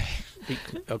 Okay.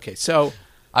 Okay, so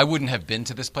I wouldn't have been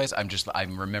to this place. I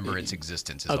remember its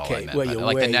existence. Is all Okay, I meant. well, But you're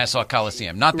like the way- Nassau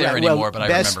Coliseum, not there Right, well, anymore, but I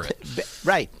remember it.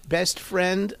 Right, best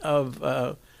friend of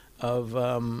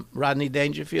Rodney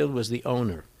Dangerfield was the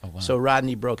owner. Oh, wow. So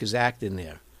Rodney broke his act in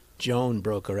there. Joan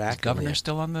broke her act. Is Governor in there.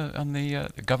 still on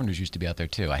the Governors used to be out there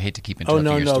too. I hate to keep Oh interrupting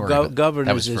no, your no, story. but that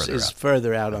Governors was further is out.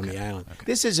 further out on Okay, the island. okay.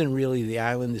 This isn't really the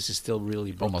island. This is still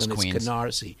really Brooklyn. Almost It's Queens.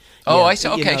 Canarsie. Oh, Yeah, I see.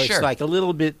 Okay, It's sure. like a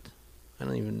little bit. I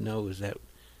don't even know. Is that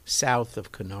south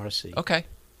of Canarsie? Okay.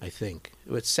 I think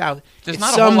it's south. There's it's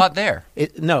not a whole lot there.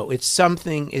 No, it's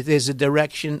something. There's a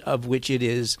direction of which it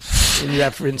is in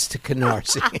reference to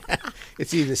Canarsie.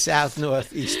 It's either south,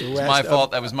 north, east, or west. It's my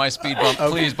fault. That was my speed bump.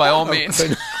 Please, by all means.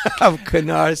 Of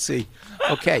Canarsie.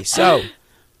 Okay, so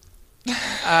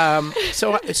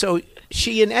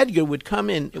she and Edgar would come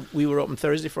in. We were open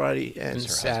Thursday, Friday, and Was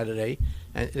her Saturday,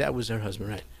 and that was her husband,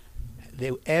 right?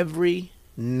 Every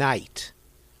night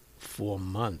for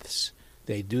months.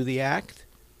 They'd do the act.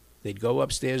 They'd go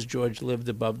upstairs. George lived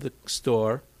above the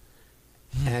store,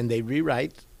 and they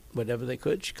rewrite whatever they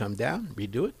could. She'd come down,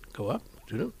 redo it, go up,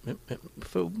 do it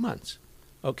for months.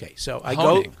 Okay, so I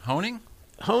go Honing?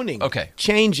 honing, Okay.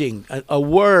 changing a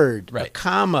word, a Right.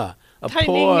 comma, a Tightening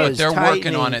pause. But they're working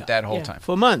tightening on it that whole Yeah. time.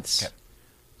 for months. Okay.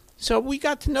 So we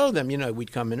got to know them.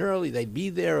 We'd come in early, they'd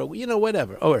be there, or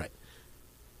whatever. All right.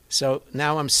 So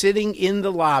now I'm sitting in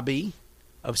the lobby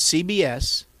of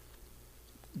CBS,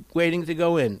 waiting to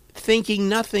go in, thinking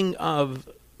nothing of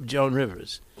Joan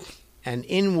Rivers, and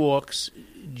in walks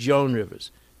Joan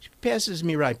Rivers. She passes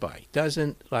me right by.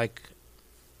 Doesn't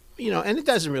and it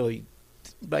doesn't really.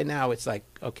 By now it's like,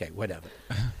 okay, whatever.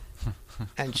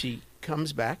 And she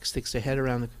comes back, sticks her head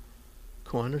around the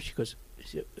corner. She goes,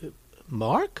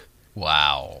 Mark?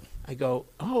 Wow. I go,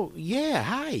 oh, yeah,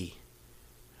 hi.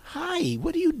 Hi,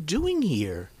 what are you doing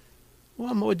here? Well,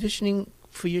 I'm auditioning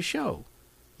for your show.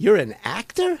 You're an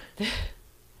actor?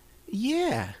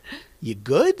 Yeah. You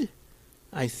good?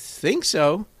 I think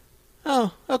so.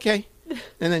 Oh, okay.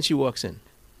 And then she walks in.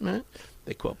 Right?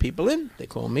 They call people in. They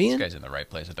call me This in. guy's in the right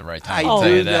place at the right I time. I'll tell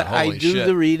you do that. the I Holy do shit.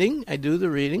 the reading. I do the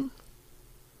reading.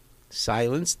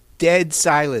 Silence Dead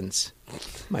silence.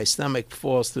 My stomach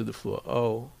falls through the floor.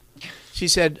 Oh. She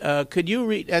said, could you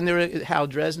read, and Hal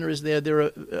Dresner is there. There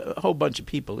are a whole bunch of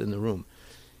people in the room.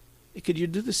 Could you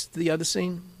do the other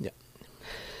scene? Yeah.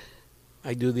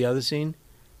 I do the other scene.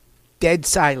 Dead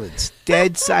silence.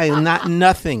 Dead silence.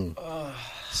 Nothing.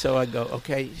 So I go,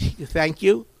 okay, thank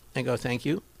you. I go, thank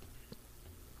you.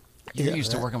 You're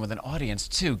used to working with an audience,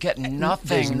 too. Getting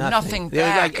nothing There's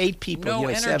back. like 8 people. No you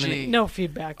know, energy. 7. No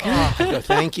feedback. I go,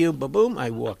 thank you. Boom. I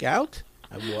walk out.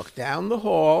 I walk down the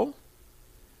hall.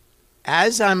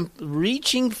 As I'm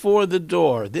reaching for the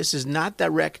door, this is not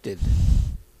directed.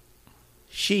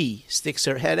 She sticks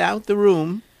her head out the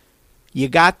room. You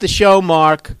got the show,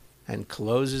 Mark, and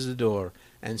closes the door.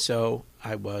 And so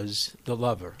I was the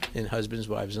lover in Husbands,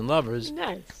 Wives, and Lovers.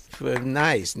 Nice.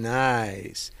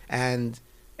 Nice. And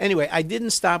anyway, I didn't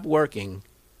stop working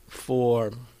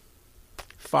for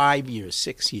 5 years,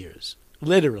 6 years,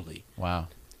 literally. Wow.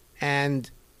 And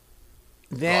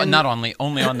then Not only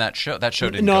on that show. That show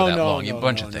didn't go that long. A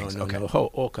bunch of things. Okay.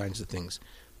 All kinds of things.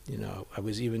 You know, I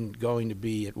was even going to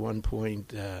be at one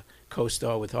point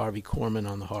co-star with Harvey Korman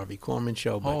on the Harvey Korman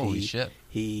show, but Holy shit.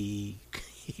 he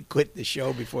quit the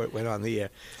show before it went on the air.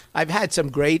 I've had some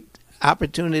great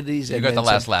opportunities. You and got the then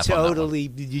last some laugh on that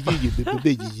totally.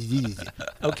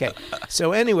 Okay,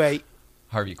 so anyway.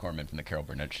 Harvey Korman from the Carol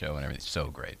Burnett Show and everything. So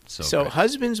great. So great.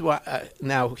 husbands,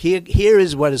 now here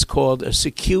is what is called a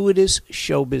circuitous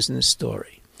show business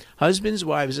story. Husbands,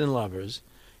 Wives, and Lovers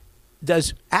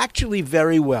does actually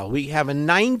very well. We have a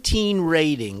 19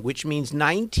 rating, which means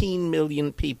 19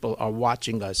 million people are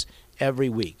watching us every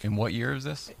week. In what year is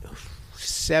this?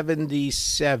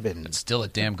 77. It's still a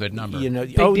damn good number. You know,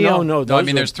 deal. no. No, I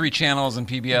mean, there's 3 channels and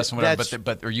PBS and whatever,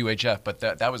 or UHF, but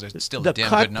that was still a damn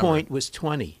good number. The cut point was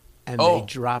 20, and Oh. they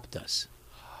dropped us.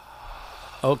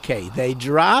 Okay, they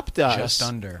dropped us. Just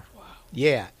under.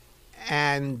 Yeah.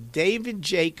 And David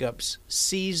Jacobs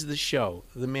sees the show,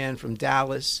 the man from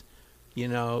Dallas, you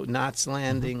know, Knots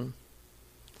Landing.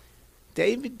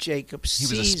 David Jacobs He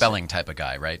was a sees spelling type of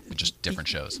guy, right? Just different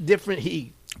shows. different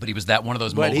But he was one of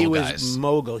those but mogul he was guys.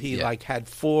 mogul. He Yeah. had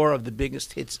 4 of the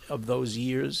biggest hits of those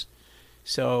years.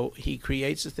 So he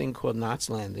creates a thing called Knots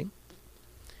Landing,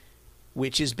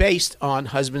 which is based on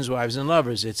Husbands, Wives, and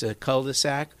Lovers. It's a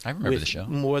cul-de-sac. I remember with the show.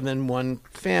 More than one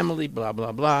family, blah,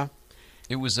 blah, blah.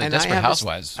 It was And I Desperate have a-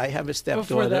 Housewives. I have a Before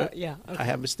stepdaughter. that, yeah. Okay. I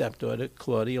have a stepdaughter,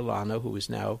 Claudia Lano, who is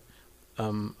now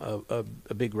a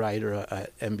big writer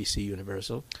at NBC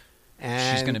Universal.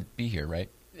 And She's going to be here, right?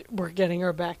 We're getting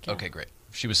her back. Yeah. Okay, great.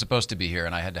 She was supposed to be here,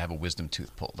 and I had to have a wisdom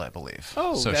tooth pulled, I believe.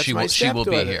 Oh, so that's she my will be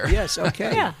stepdaughter. here. Yes,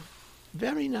 okay. Yeah.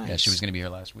 Very nice. Yeah, she was going to be here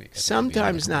last week. I think she'll be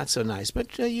Sometimes here not so nice,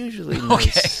 but usually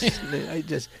nice. Okay.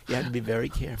 You have to be very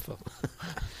careful.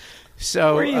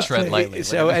 So Where are you Tread lightly.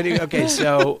 So anyway, okay,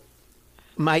 so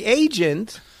my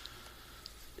agent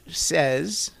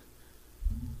says,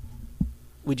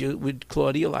 "Would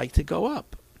Claudia like to go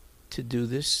up to do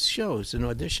this show as an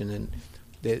audition?" And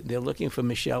they're looking for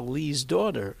Michelle Lee's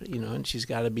daughter, you know, and she's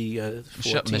got to be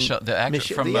 14. Michelle, the actor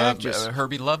from the actress.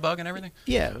 Herbie Lovebug and everything?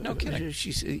 Yeah, No kidding.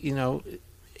 She's, you know,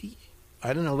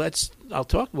 I don't know.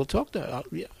 We'll talk to her.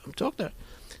 I'll talk to her.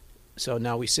 So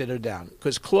now we sit her down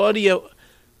because Claudia,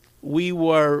 we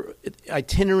were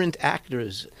itinerant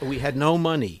actors. We had no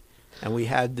money, and we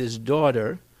had this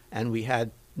daughter, and we had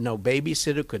no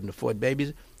babysitter. Couldn't afford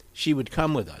babies. She would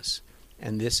come with us,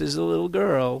 and this is a little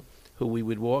girl who we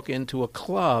would walk into a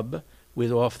club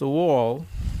with off the wall,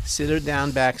 sit her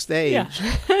down backstage.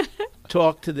 Yeah.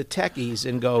 Talk to the techies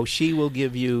and go, she will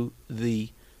give you the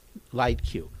light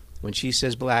cue. When she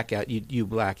says blackout, you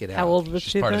black it out. How old was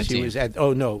She's she part of then? the She team. was at,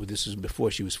 oh no, this was before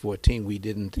she was 14. We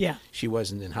didn't, Yeah. she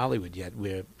wasn't in Hollywood yet.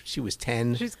 She was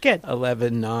 10, She's good.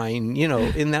 11, 9, you know,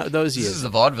 in those This years. is the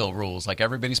vaudeville rules. Like,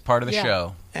 everybody's part of the Yeah.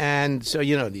 show. And so,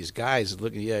 you know, these guys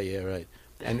looking, yeah, right.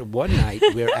 And one night,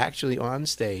 we're actually on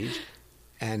stage,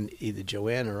 and either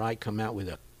Joanne or I come out with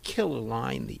a killer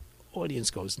line. The audience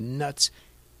goes nuts.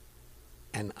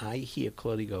 And I hear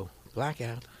Claudia go,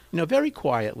 blackout. You know, very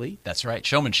quietly, That's right.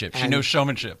 Showmanship. She And- knows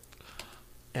showmanship.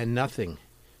 and nothing.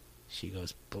 She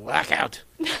goes, blackout.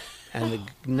 And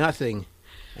nothing.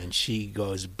 And she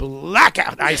goes,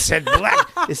 blackout. I said, black.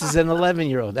 This is an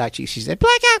 11-year-old. Actually, she said,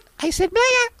 blackout. I said,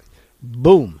 blackout.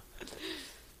 Boom.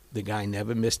 The guy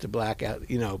never missed a blackout.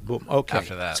 You know, boom. Okay.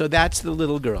 After that. So that's the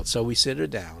little girl. So we sit her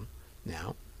down.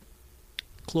 Now,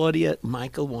 Claudia,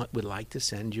 Michael would like to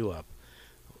send you up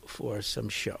for some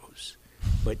shows.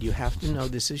 But you have to know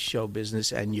this is show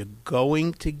business, and you're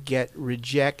going to get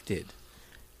rejected.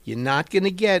 You're not going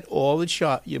to get all the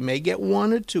shot. You may get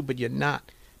 1 or 2, but you're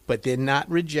not. But they're not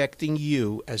rejecting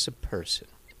you as a person.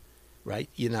 right?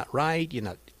 You're not right. You're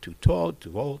not too tall,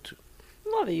 too old.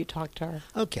 Love that you talked to her.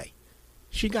 Okay.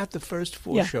 She got the first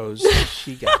 4 Yeah. shows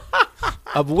she got,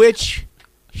 of which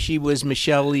she was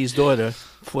Michelle Lee's daughter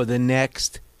for the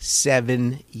next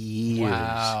 7 years.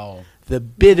 Wow. The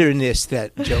bitterness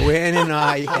that Joanne and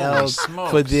I held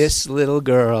smokes. for this little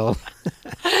girl.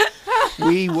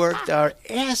 We worked our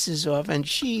asses off, and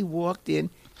she walked in,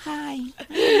 hi.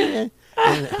 And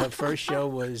her first show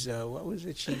was, what was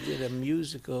it? She did a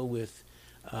musical with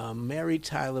Mary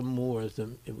Tyler Moore.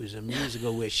 It was a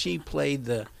musical where she played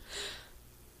the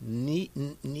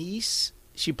niece.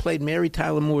 She played Mary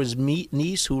Tyler Moore's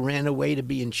niece who ran away to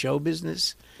be in show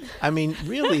business. I mean,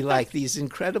 really, like these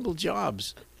incredible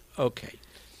jobs. Okay,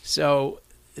 so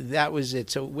that was it.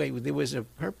 So wait, there was a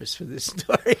purpose for this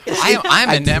story.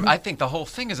 I think the whole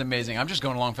thing is amazing. I'm just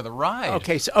going along for the ride.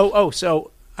 Okay, so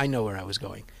so I know where I was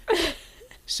going.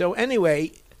 So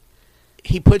anyway,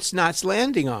 he puts Knots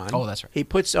Landing on. Oh, that's right. He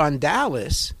puts on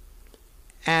Dallas,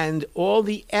 and all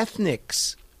the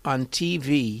ethnics on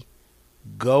TV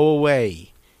go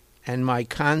away, and my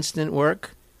constant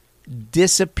work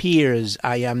disappears.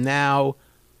 I am now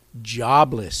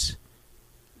jobless.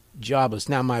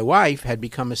 Now, my wife had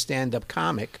become a stand-up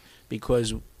comic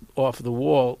because Off the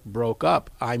Wall broke up.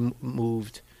 I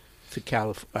moved to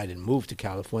California. I didn't move to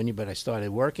California, but I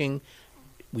started working.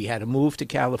 We had to move to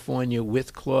California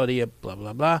with Claudia, blah,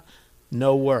 blah, blah.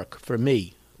 No work for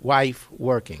me. Wife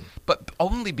working. But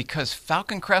only because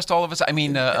Falcon Crest all of a sudden, I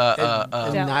mean,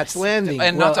 Knots Landing.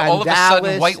 and Well, not all of a Dallas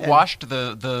sudden whitewashed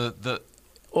the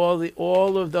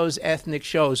all of those ethnic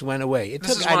shows went away.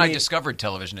 This is when I discovered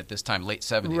television at this time, late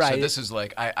 70s. Right. So this is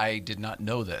like, I did not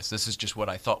know this. This is just what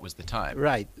I thought was the time.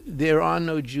 Right. There are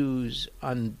no Jews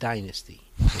on Dynasty.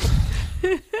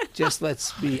 Just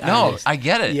let's be No, honest. I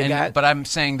get it. You got- But I'm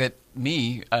saying that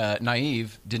me,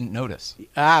 naive, didn't notice.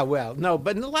 Well, no,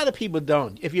 but a lot of people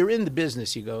don't. If you're in the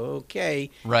business, you go, okay.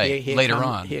 Right, later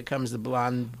on. Here comes the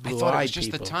blonde, I blue-eyed thought it was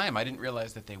just people. the time. I didn't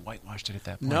realize that they whitewashed it at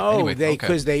that point. No, Anyway, okay.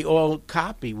 because they all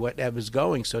copy whatever's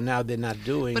going, so now they're not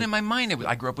doing. But in my mind,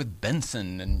 I grew up with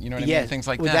Benson and, you know what I Yes, mean? Things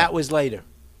like well, that. that was later.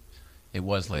 It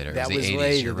was later. That it was the 80s,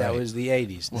 later. You're That right. was the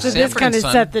 80s. Well, So this Sanford kind and of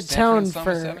Son- set the Sanford tone and Son for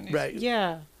was 70s? Right.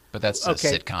 Yeah. But that's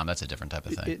Okay. a sitcom. That's a different type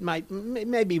of thing. It might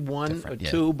maybe one Different, or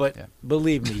yeah, two, but yeah.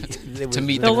 believe me, there was To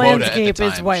meet The the, quota at landscape the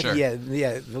is time, white. sure. Yeah,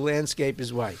 the landscape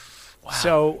is white. Wow.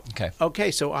 So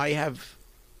Okay. so I have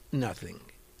nothing.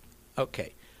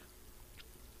 Okay.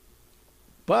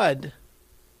 Bud,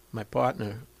 my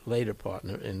later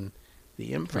partner in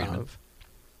the improv, Friedman.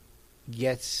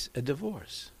 gets a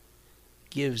divorce,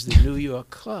 gives the New York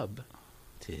club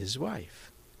to his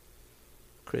wife.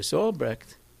 Chris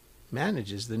Albrecht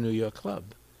manages the New York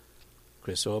club.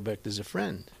 Chris Albrecht is a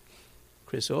friend.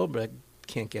 Chris Albrecht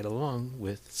can't get along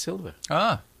with Silver.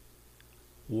 Ah,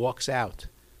 Walks out.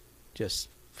 Just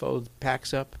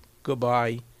packs up,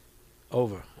 goodbye,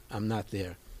 over. I'm not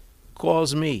there.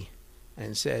 Calls me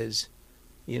and says,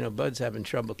 Bud's having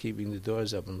trouble keeping the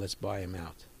doors open. Let's buy him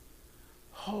out.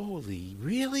 Holy,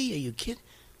 really? Are you kidding?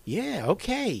 Yeah,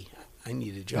 okay. I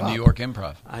need a the job. New York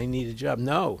Improv. I need a job.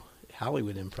 No,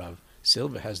 Hollywood Improv.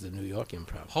 Silver has the New York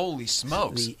Improv. Holy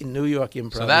smokes! The New York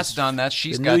Improv. So that's is- done.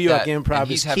 She's the got New York that, and Improv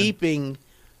he's is having- keeping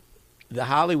the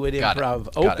Hollywood Got it.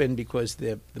 Improv Got open because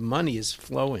the money is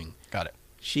flowing. Got it.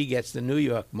 She gets the New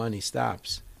York money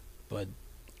stops, but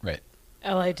Right.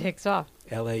 LA takes off.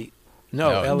 L.A. No.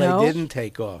 L.A. No? didn't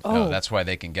take off. Oh. No, that's why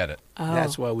they can get it. Oh.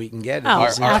 That's why we can get it. Oh,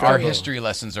 He's in Our trouble. history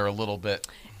lessons are a little bit.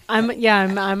 I'm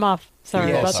off.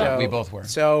 Sorry Yeah, about sorry. that. We both were.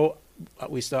 So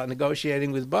we start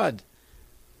negotiating with Bud.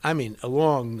 I mean, a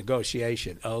long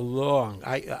negotiation.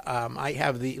 I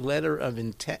have the letter of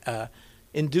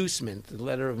inducement, the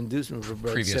letter of inducement for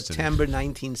Bud, Previous to September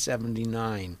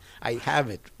 1979. I have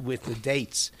it with the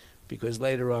dates because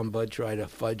later on Bud tried to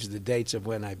fudge the dates of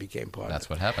when I became partner. That's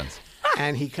what happens.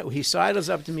 And he sidles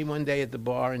up to me one day at the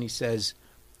bar and he says,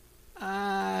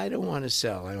 I don't want to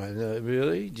sell. I went,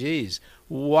 really? Geez,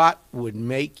 what would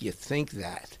make you think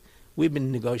that? We've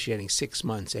been negotiating 6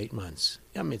 months, 8 months.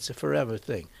 I mean, it's a forever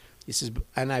thing. He says,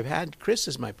 and I've had Chris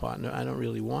as my partner. I don't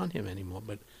really want him anymore,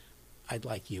 but I'd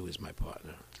like you as my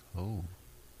partner. Oh.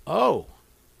 Oh,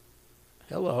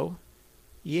 hello.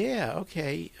 Yeah,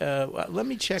 okay. Let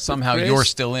me check with Somehow Chris. you're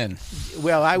still in.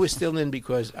 Well, I was still in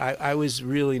because I was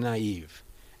really naive.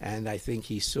 And I think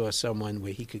he saw someone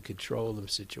where he could control the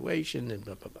situation and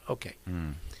blah, blah, blah. Okay.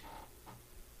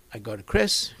 I go to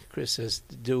Chris. Chris says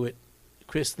to do it.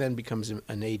 Chris then becomes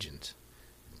an agent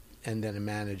and then a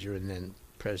manager and then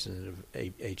president of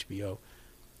HBO.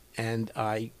 And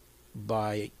I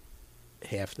buy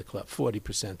half the club,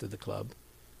 40% of the club.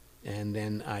 And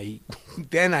then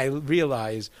I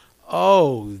realize,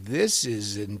 oh, this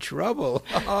is in trouble.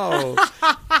 Oh,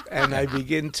 and I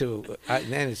begin to.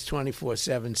 Then it's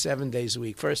 24/7, 7 days a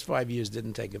week. First 5 years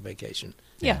didn't take a vacation.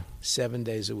 Yeah. 7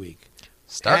 days a week.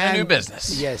 Starting a new And-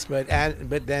 business. Yes, but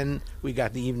then we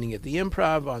got the evening at the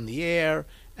Improv on the air,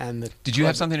 and the. Did you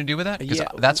have something to do with that? Because Yeah,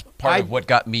 that's part I- of what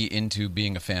got me into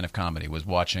being a fan of comedy was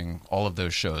watching all of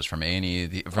those shows from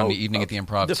A&E, from the evening at the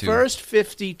Improv The to first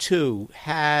 52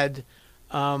 had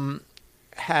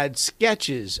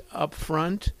sketches up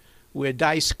front where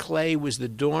Dice Clay was the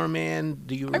doorman.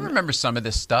 Do you? I remember some of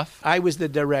this stuff. I was the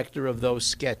director of those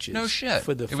sketches. No shit.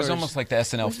 For the It was almost like the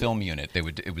SNL film unit. It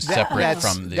was separate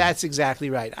from the. That's exactly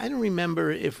right. I don't remember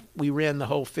if we ran the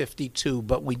whole 52,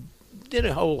 but we did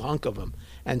a whole hunk of them,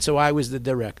 and so I was the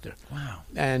director. Wow.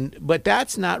 But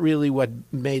that's not really what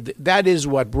made. That is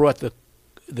what brought the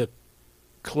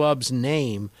club's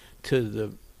name to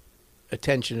the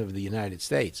attention of the United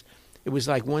States. It was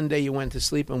like one day you went to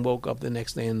sleep and woke up the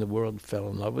next day and the world fell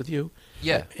in love with you.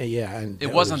 Yeah. Yeah. And It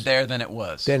that wasn't was- there, then it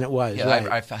was. Then it was, Yeah,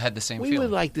 right. I've had the same We feeling.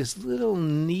 were like this little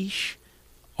niche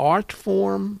art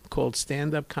form called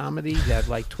stand-up comedy that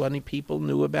like 20 people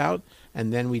knew about,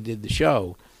 and then we did the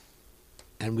show.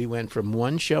 And we went from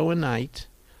one show a night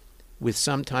with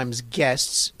sometimes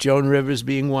guests, Joan Rivers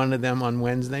being one of them on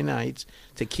Wednesday nights,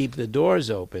 to keep the doors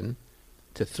open,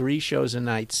 to 3 shows a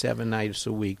night, 7 nights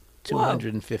a week,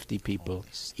 250 people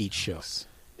each show.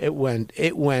 It went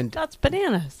That's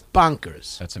bananas.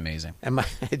 bonkers. That's amazing. And my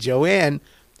Joanne,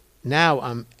 now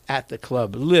I'm at the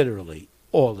club literally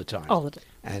all the time. All the time.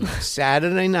 And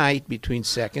Saturday night, between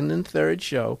second and third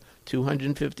show,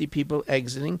 250 people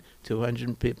exiting,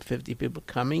 250 people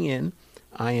coming in.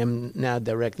 I am now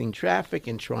directing traffic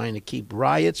and trying to keep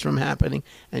riots from happening.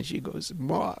 And she goes,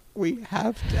 Mark, we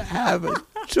have to have a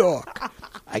talk.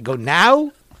 I go,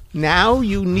 now? Now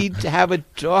you need to have a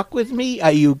talk with me?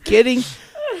 Are you kidding?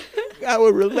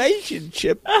 Our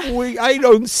relationship, I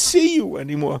don't see you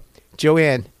anymore.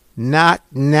 Joanne, not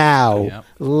now. Yep.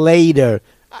 Later.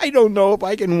 I don't know if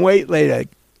I can wait later.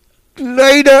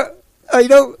 Later. I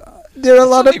don't. There are a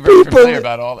lot of I'm very familiar people.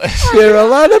 about all this. There are a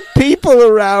lot of people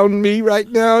around me right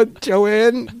now.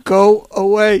 Joanne, go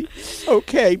away.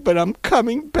 Okay, but I'm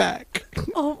coming back.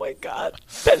 Oh my God.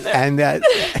 Been there. And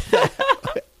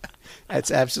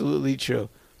that's absolutely true.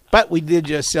 But we did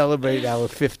just celebrate our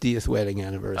 50th wedding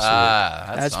anniversary.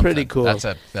 That's pretty something. cool. That's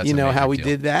you a know how major we deal.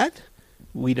 did that?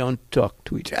 We don't talk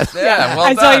to each other. Yeah, well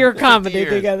I saw done. your 50 comedy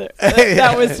years. together.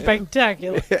 That was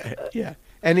spectacular. Yeah.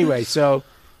 Anyway, so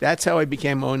that's how I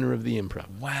became owner of the Improv.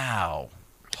 Wow.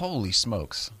 Holy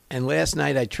smokes. And last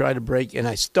night I tried to break in.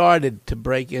 I started to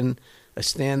break in a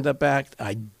stand-up act.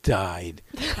 I died.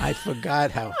 I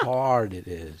forgot how hard it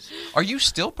is. Are you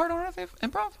still part owner of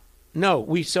Improv? No,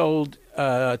 we sold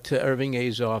to Irving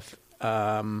Azoff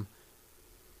a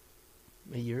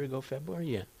year ago, February.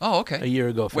 Yeah, Oh, okay. a year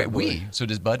ago, Wait, February. So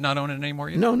does Bud not own it anymore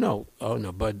yet? No. Oh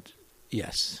no, Bud.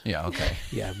 Yes. Yeah, okay.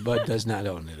 Yeah, Bud does not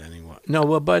own it anymore. No,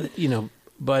 well, Bud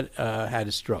had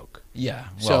a stroke. Yeah.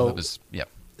 Well, So- it was, yeah.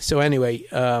 So anyway,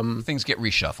 Things get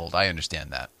reshuffled. I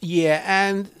understand that. yeah,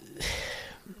 and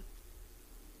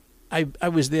I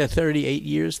was there 38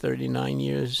 years, 39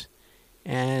 years,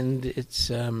 and it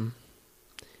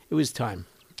was time.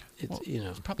 It's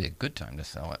It's probably a good time to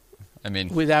sell it. I mean,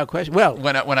 without question. Well,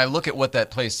 when I look at what that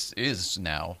place is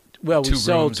now, we 2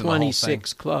 sold rooms and the whole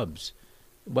 26 clubs.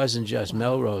 It wasn't just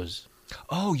Melrose.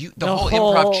 Oh, the The whole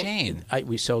whole- improv chain.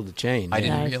 We sold the chain. I yeah.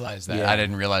 didn't Nice. realize that. Yeah. I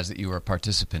didn't realize that you were a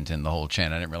participant in the whole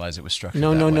chain. I didn't realize it was structured.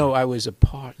 No, that no, way. no. I was a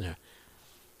partner.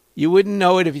 You wouldn't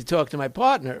know it if you talked to my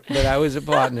partner, but I was a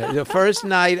partner. The first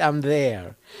night I'm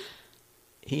there,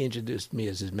 he introduced me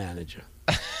as his manager.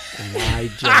 And I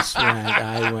just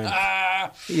went,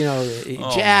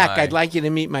 Oh, Jack, my. I'd like you to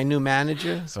meet my new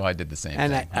manager. So I did the same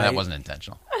And thing. I- That wasn't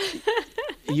intentional.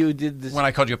 You did this. When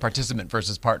I called you a participant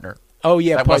versus partner, Oh,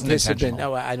 yeah, that wasn't participant.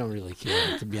 intentional. Oh, I don't really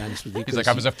care, to be honest with you. he's like,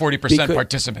 'cause I was a 40% because-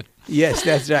 participant. Yes,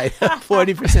 that's right.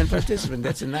 40% participant.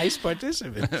 That's a nice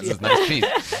participant. This Yeah. is a nice piece.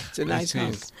 It's a nice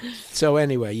hunk. piece. So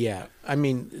anyway, yeah. I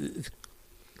mean,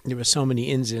 there were so many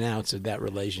ins and outs of that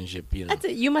relationship, That's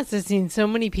it. You must have seen so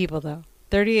many people, though.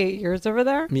 38 years over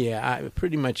there? Yeah,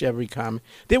 pretty much every comic.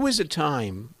 There was a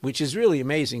time, which is really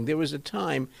amazing, there was a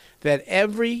time that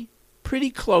pretty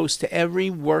close to every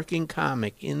working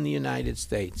comic in the United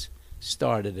States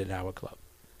started at our club.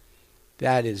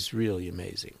 That is really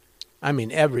amazing. I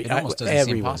mean, It almost doesn't seem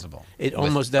everyone. possible. It with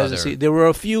almost doesn't other- seem. There were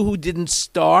a few who didn't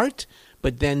start,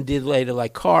 but then did later.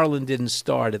 Like Carlin didn't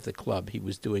start at the club. He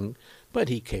was doing, but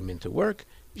he came into work,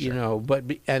 Sure.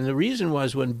 and the reason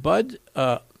was when Bud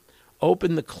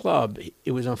opened the club,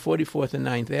 it was on 44th and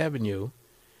 9th Avenue,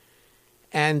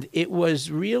 And it was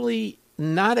really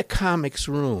not a comics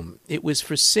room. It was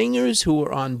for singers who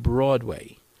were on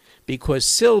Broadway, because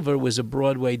Silver was a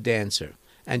Broadway dancer.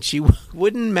 And she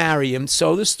wouldn't marry him,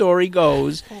 so the story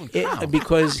goes,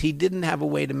 because he didn't have a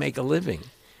way to make a living.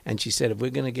 And she said, if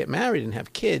we're going to get married and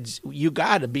have kids, you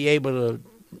got to be able to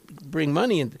bring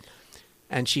money in.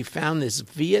 And she found this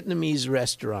Vietnamese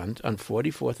restaurant on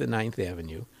 44th and 9th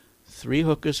Avenue, 3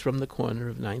 hookers from the corner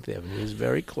of 9th Avenue. It was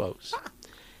very close.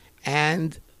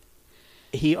 And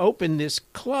he opened this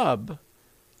club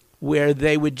where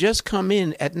they would just come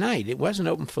in at night. It wasn't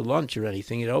open for lunch or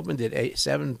anything. It opened at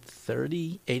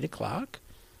 7:30, 8 o'clock.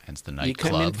 Hence the You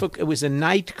come in nightclub. it was a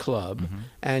nightclub,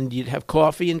 and you'd have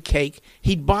coffee and cake.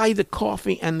 He'd buy the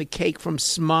coffee and the cake from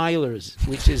Smiler's,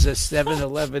 which is a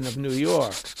 7-Eleven of New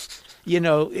York. You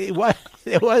know, it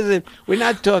wasn't. We're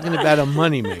not talking about a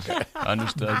moneymaker.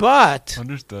 Understood. But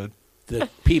Understood. the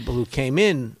people who came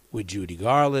in were Judy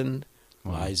Garland,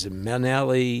 Liza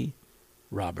Minnelli,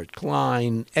 Robert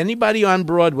Klein. Anybody on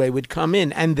Broadway would come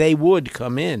in, and they would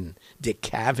come in. Dick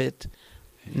Cavett.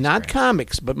 Not great.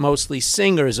 comics, but mostly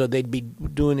singers, or they'd be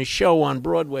doing a show on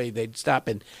Broadway. They'd stop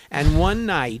in. And one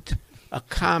night, a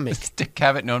comic. Dick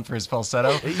Cavett, known for his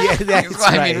falsetto. Yeah, that's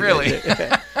I right. mean, really.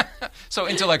 So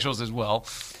intellectuals as well.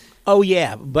 Oh,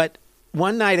 yeah. But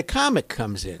one night, a comic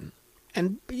comes in.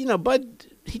 And, you know, Bud,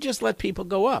 he just let people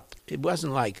go up. It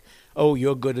wasn't like, oh,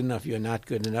 you're good enough, you're not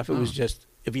good enough. It was just,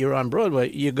 if you're on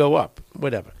Broadway, you go up,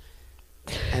 whatever.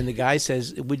 And the guy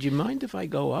says, would you mind if I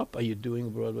go up? Are you doing a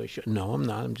Broadway show? No, I'm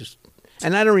not. I'm just...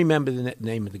 And I don't remember the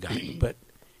name of the guy, but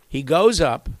he goes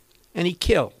up and he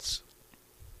kills.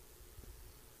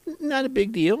 Not a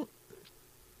big deal.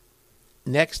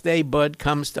 Next day, Bud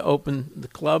comes to open the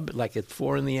club, like at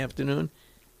 4 in the afternoon.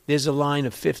 There's a line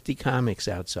of 50 comics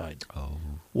outside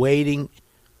waiting.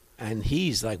 And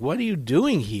he's like, what are you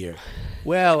doing here?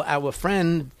 Well, our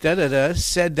friend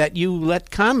said that you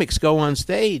let comics go on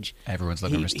stage. Everyone's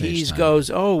looking for stage He time. goes,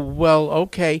 oh, well,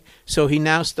 okay. So he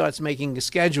now starts making a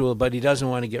schedule, but he doesn't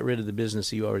want to get rid of the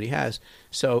business he already has.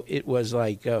 So it was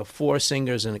like 4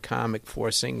 singers and a comic,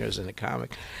 4 singers and a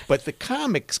comic. But the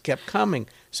comics kept coming.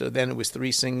 So then it was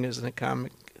 3 singers and a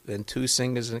comic, then 2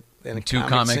 singers and a 2 comic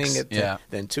comics, singer, yeah.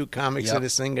 then 2 comics Yep. and a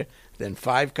singer, then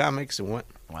 5 comics and 1.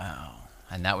 Wow.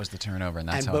 And that was the turnover, and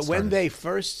that's how But it started. when they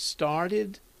first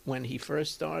started,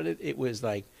 it was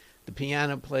like the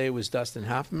piano player was Dustin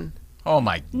Hoffman. Oh,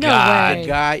 my No God. way. The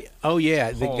guy, oh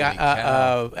yeah, the Holy guy,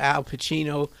 cow. Al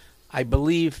Pacino, I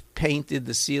believe, painted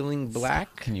the ceiling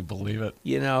black. Can you believe it?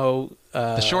 You know,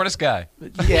 The shortest guy.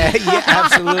 yeah,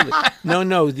 absolutely.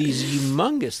 No, these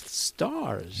humongous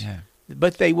stars. Yeah.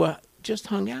 But they were just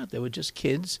hung out. They were just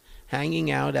kids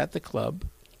hanging out at the club,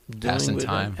 Passing with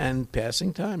time. and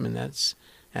passing time, and that's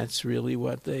really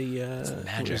what they.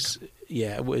 magic.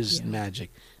 It was magic.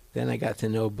 Then I got to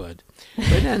know Bud.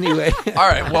 But anyway. All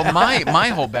right. Well, my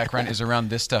whole background is around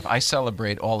this stuff. I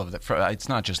celebrate all of it. It's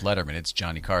not just Letterman. It's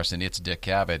Johnny Carson. It's Dick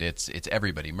Cavett. It's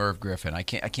everybody. Merv Griffin. I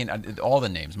can't. All the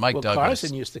names. Mike Well, Douglas.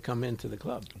 Carson used to come into the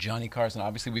club. Johnny Carson.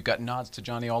 Obviously, we've got nods to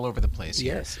Johnny all over the place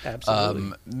here. Yes,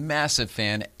 absolutely. Massive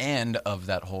fan and of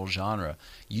that whole genre.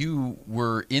 You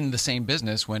were in the same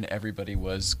business when everybody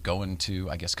was going to,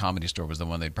 I guess, Comedy Store was the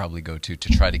one they'd probably go to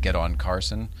try to get on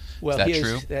Carson. Well, is that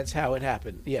true? That's how it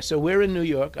happened. Yeah, so we're in New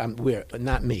York.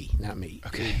 Not me.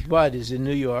 Okay. Bud is in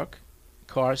New York.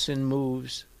 Carson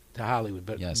moves to Hollywood.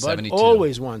 But Yeah, Bud 72.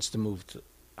 always wants to move to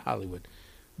Hollywood.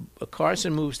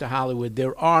 Carson moves to Hollywood.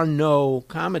 There are no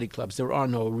comedy clubs. There are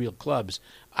no real clubs.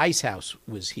 Ice House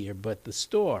was here, but the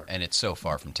store. And it's so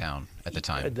far from town at the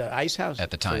time. The Ice House?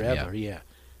 At the time, forever, yeah.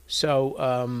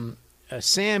 So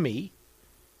Sammy,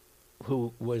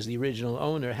 who was the original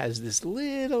owner, has this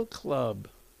little club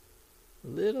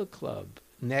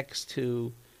next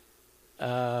to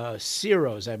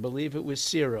Ciro's. I believe it was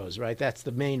Ciro's, right? That's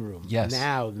the main room. Yes.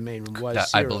 Now the main room was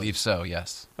I Ciro's. believe so,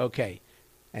 yes. Okay.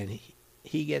 And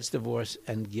he gets divorced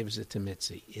and gives it to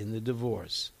Mitzi. In the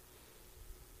divorce,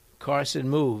 Carson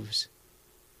moves,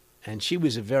 and she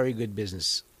was a very good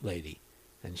business lady.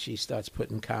 And she starts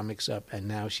putting comics up, and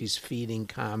now she's feeding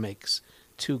comics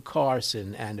to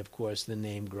Carson, and of course the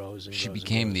name grows and She grows.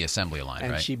 became and the assembly line,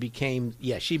 and right? she became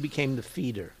the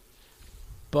feeder.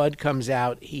 Bud comes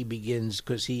out, he begins,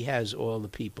 because he has all the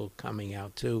people coming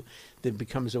out too. There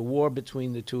becomes a war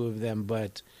between the two of them,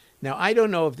 but now I don't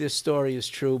know if this story is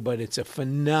true, but it's a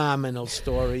phenomenal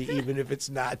story, even if it's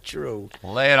not true.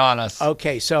 Lay it on us.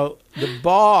 Okay, so the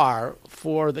bar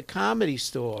for the Comedy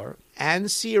Store and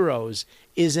Ciro's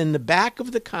is in the back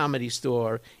of the Comedy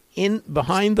Store, in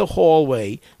behind the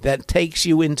hallway that takes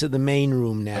you into the main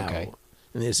room now. Okay.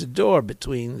 and there's a door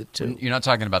between the two. You're not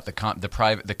talking about the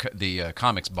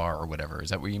comics bar or whatever. Is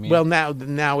that what you mean? Well,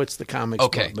 now it's the comics.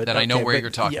 Okay, bar, then I know where you're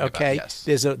talking about, Okay, yes.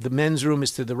 there's the men's room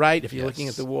is to the right. If you're Yes. looking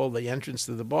at the wall, the entrance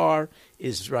to the bar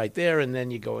is right there, and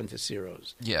then you go into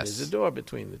Ciro's. Yes. There's a door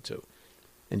between the two.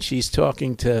 And she's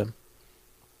talking to,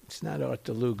 it's not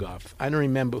Arthur Lugoff. I don't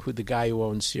remember who the guy who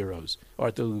owns Ciro's.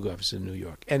 Arthur Lugoff is in New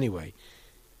York. Anyway,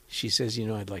 she says,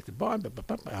 I'd like the bar,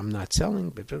 but I'm not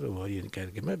selling. Well, you got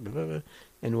to give me.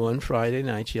 And one Friday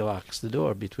night, she locks the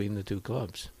door between the two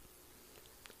clubs.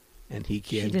 And he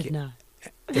She can't. did not.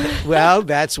 Well,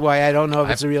 that's why I don't know if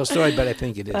it's a real story, but I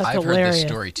think it is. That's I've heard hilarious. this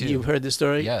story too. You've heard the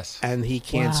story? Yes. And he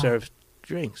can't Wow. serve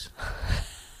drinks.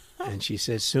 And she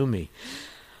says, sue me.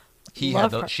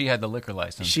 Love her. She had the liquor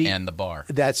license She- and the bar.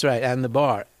 That's right, and the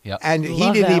bar. Yep. And he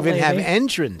Love didn't that even have lady.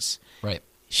 entrance. Right.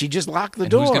 She just locked the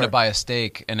And door. who's going to buy a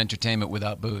steak and entertainment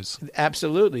without booze?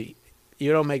 Absolutely.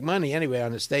 You don't make money anyway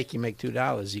on a steak. You make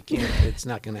 $2. You can't. It's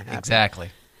not going to happen. Exactly.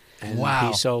 And Wow.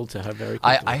 he sold to her very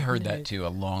quickly. I heard that too a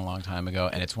long, long time ago,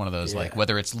 and it's one of those Yeah. like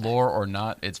whether it's lore or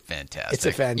not, it's fantastic. It's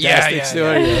a fantastic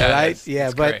story, yeah, right? it's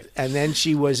Yeah, great. and then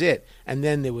she was it. And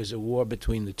then there was a war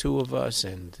between the two of us,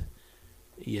 and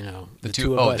the two-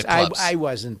 two of oh, us. the clubs. I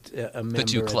wasn't a member.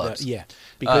 two of clubs.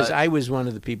 because I was one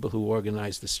of the people who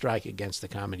organized the strike against the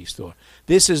Comedy Store.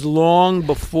 This is long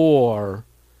before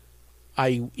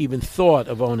I even thought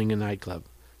of owning a nightclub.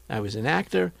 I was an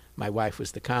actor. My wife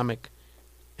was the comic,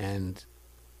 and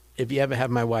if you ever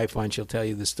have my wife on, she'll tell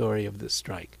you the story of the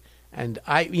strike. And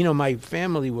my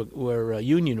family were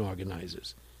union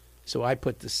organizers, so I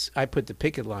put the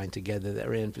picket line together that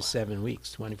ran for 7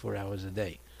 weeks, 24 hours a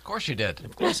day. Of course you did.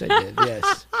 Of course I did.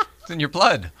 Yes, It's in your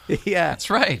blood. yeah. That's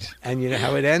right. And you know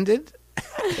how it ended?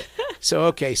 So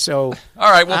All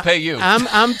right, we'll pay you.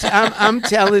 I'm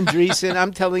telling Dreesen.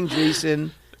 I'm telling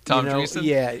Dreesen. Tom Dreesen?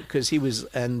 Yeah, because he was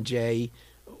and Jay.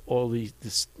 All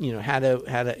this, how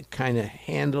to kind of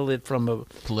handle it from a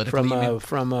Politically, you mean?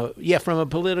 from a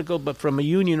political, but from a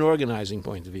union organizing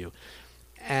point of view.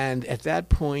 And at that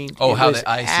point, Oh, it how was they-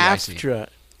 I see.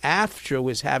 AFTRA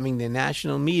was having their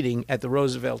national meeting at the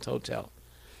Roosevelt Hotel.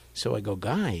 So I go,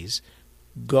 guys,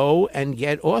 go and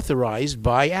get authorized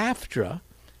by AFTRA,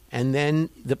 and then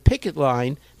the picket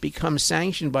line becomes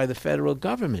sanctioned by the federal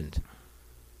government.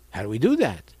 How do we do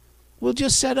that? We'll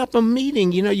just set up a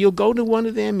meeting. You'll go to one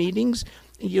of their meetings,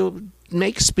 you'll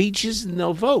make speeches, and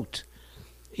they'll vote.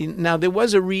 Now, there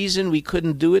was a reason we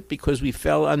couldn't do it because we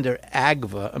fell under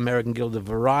AGVA, American Guild of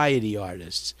Variety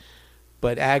Artists.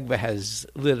 But AGVA has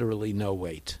literally no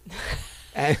weight.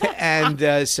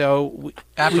 So...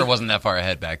 AFTRA wasn't that far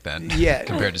ahead back then. Yeah.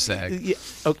 Compared to SAG.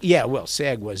 Well,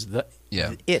 SAG was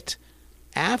it.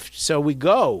 So we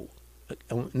go.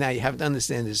 Now, you have to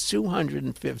understand there's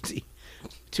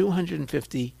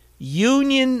 250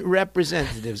 union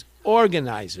representatives,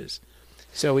 organizers.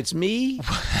 So it's me,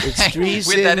 it's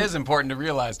Dreesen. That is important to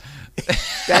realize.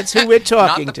 That's who we're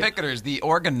talking Not the to. picketers, the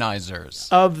organizers.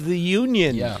 Of the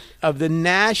union, Yeah. of the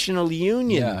national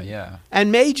union. Yeah.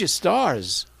 And major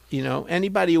stars,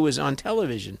 anybody who was on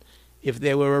television. If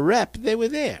there were a rep, they were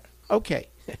there. Okay.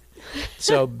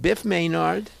 So Biff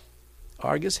Maynard,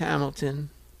 Argus Hamilton,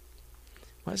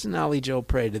 wasn't Ollie Joe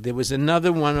Prater. There was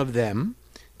another one of them.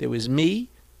 There was me,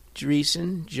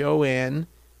 Dreesen, Joanne,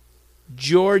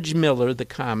 George Miller, the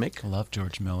comic. I love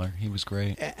George Miller. He was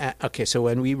great. Okay, so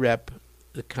when we rep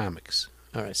the comics.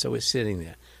 All right, so we're sitting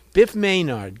there. Biff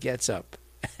Maynard gets up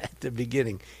at the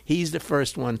beginning. He's the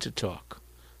first one to talk.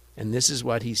 And this is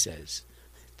what he says.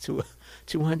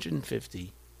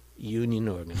 250 union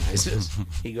organizers.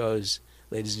 He goes,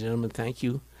 ladies and gentlemen, thank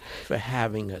you for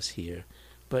having us here.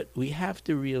 But we have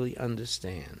to really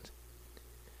understand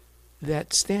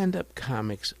that stand-up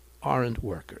comics aren't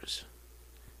workers.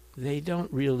 They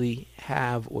don't really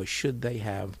have, or should they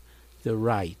have, the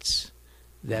rights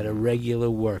that a regular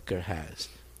worker has.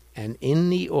 And in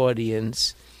the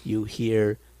audience, you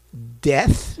hear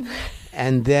death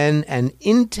and then an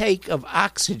intake of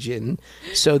oxygen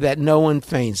so that no one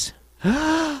faints.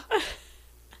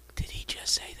 Did he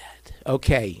just say that?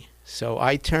 Okay, so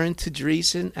I turn to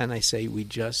Dreesen and I say, we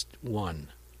just won.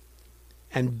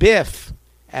 And Biff,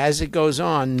 as it goes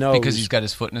on, knows. Because he's got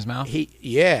his foot in his mouth?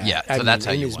 Yeah. So that's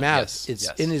how in you his won. mouth. Yes, It's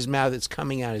yes. in his mouth. It's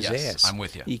coming out his Yes, ass. I'm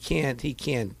with you. He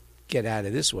can't get out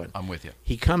of this one. I'm with you.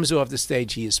 He comes off the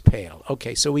stage. He is pale.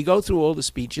 Okay, so we go through all the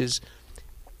speeches,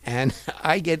 and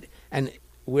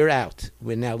we're out.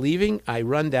 We're now leaving. I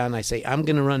run down. I say, I'm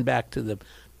going to run back to the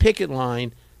picket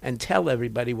line and tell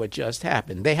everybody what just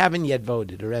happened. They haven't yet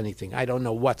voted or anything. I don't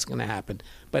know what's going to happen,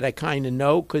 but I kind of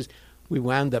know because we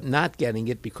wound up not getting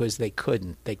it because they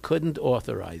couldn't. They couldn't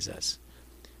authorize us.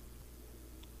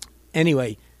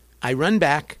 Anyway, I run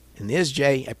back, and there's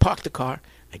Jay. I park the car.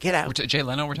 I get out. Jay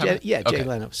Leno, we're talking about? Yeah, Jay Okay.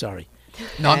 Leno. Sorry.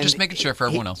 No, I'm And just making sure for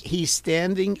everyone else. He's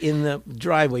standing in the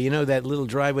driveway. You know that little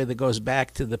driveway that goes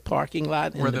back to the parking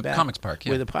lot in Where the the back? comics park,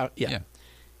 yeah. Where the Yeah.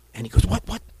 And he goes, What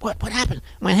happened?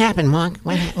 What happened, Mark?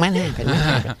 What happened? What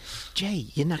happened? Jay,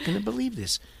 you're not going to believe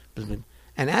this.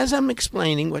 And as I'm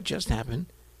explaining what just happened,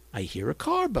 I hear a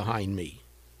car behind me.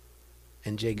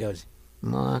 And Jay goes,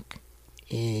 Mark,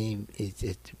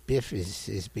 Biff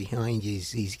is behind you.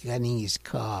 He's getting his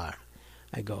car.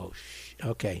 I go,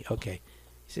 okay.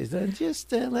 He says,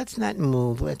 just let's not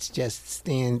move. Let's just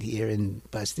stand here and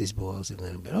bust his balls a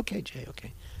little bit. Okay, Jay,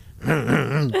 okay.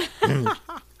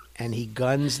 And he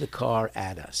guns the car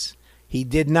at us. He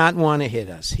did not want to hit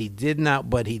us. He did not,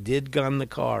 but he did gun the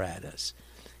car at us.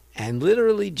 And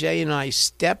literally, Jay and I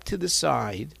step to the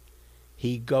side.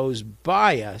 He goes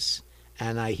by us,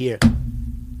 and I hear,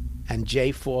 and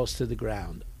Jay falls to the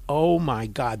ground. Oh, my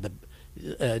God.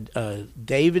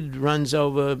 David runs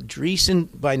over. Dreesen,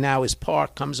 by now, is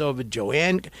parked, comes over.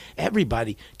 Joanne,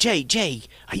 everybody. Jay,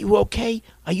 are you okay?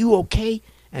 Are you okay?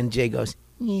 And Jay goes,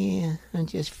 yeah, I'm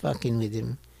just fucking with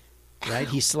him. Right?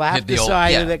 He slapped the side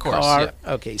of the car.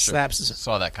 Yeah. Okay, Sure. slaps.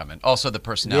 Saw that coming. Also, the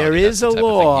personality. There is a that's the type of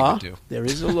thing you law. would do. There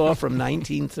is a law from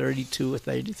 1932 or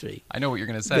 33 I know what you're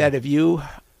going to say. that if you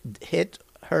hit,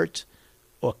 hurt,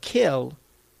 or kill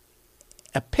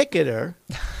a picketer,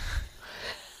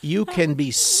 you can be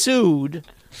sued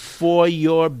for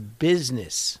your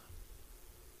business.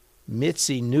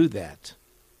 Mitzi knew that.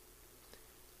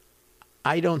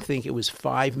 I don't think it was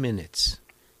 5 minutes.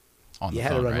 On You the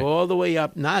had phone, to run right? all the way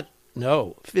up,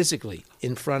 physically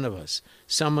in front of us.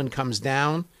 Someone comes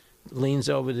down, leans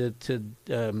over to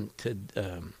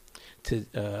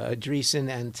Dreesen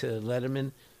and to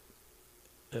Letterman.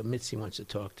 Mitzi wants to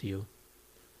talk to you.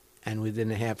 And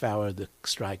within a half hour, the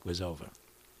strike was over.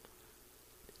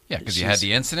 Yeah, because you had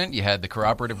the incident, you had the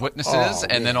corroborative witnesses,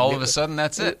 and then all of a sudden,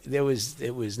 that's it. It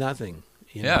was nothing.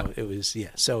 You Yeah. know, it was,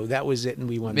 So that was it, and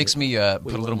we won. Makes me we put a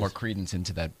won little more this. credence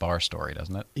into that bar story,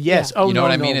 doesn't it? Yes. Yeah. Oh, You know no,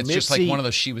 what I no. mean? It's just like Mitzi- one of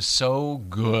those. She was so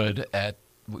good at.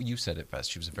 Well, you said it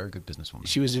best. She was a very good businesswoman.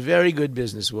 She was a very good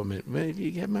businesswoman. Well, if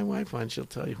you get my wife on, she'll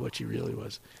tell you what she really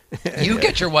was. You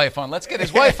get your wife on. Let's get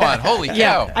his wife on. Holy cow!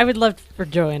 Yeah, I would love for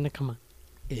Joanne to come on.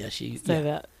 Yeah, she Say yeah.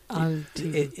 that on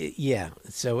TV. Yeah.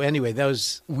 So anyway,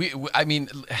 those. I mean,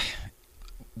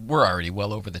 we're already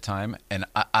well over the time, and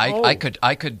I could.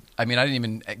 I mean, I didn't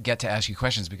even get to ask you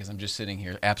questions because I'm just sitting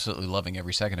here, absolutely loving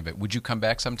every second of it. Would you come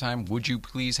back sometime? Would you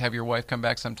please have your wife come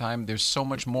back sometime? There's so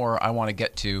much more I want to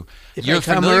get to. If You're I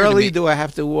come familiar to early, me. do I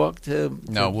have to walk to?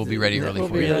 No, we'll be ready early we'll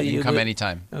for be you. ready. You can You come do-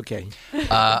 anytime. Okay.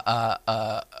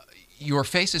 Your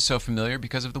face is so familiar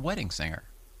because of The Wedding Singer.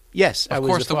 Yes, I Of was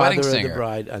course, the The Wedding father of Singer. the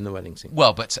bride on the wedding singer.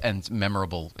 Well, and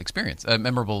memorable experience,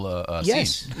 memorable Yes,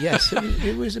 scene. yes,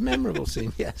 it was a memorable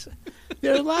scene. Yes,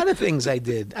 there are a lot of things I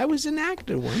did. I was an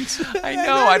actor once. I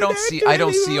know. I don't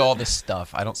see all the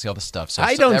stuff. I don't see all the stuff. So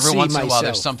I don't every see once in a while, myself.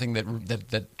 there's something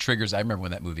that triggers. I remember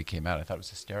when that movie came out. I thought it was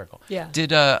hysterical. Yeah.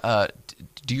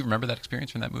 Do you remember that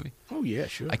experience from that movie? Oh yeah,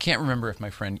 sure. I can't remember if my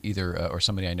friend either or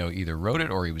somebody I know either wrote it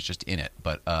or he was just in it.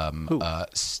 But Who?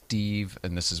 Steve,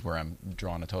 and this is where I'm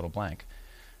drawing a total blank.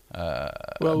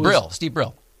 Well, Brill, Steve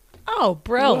Brill. Oh,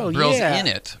 Brill. Well, Brill's yeah. in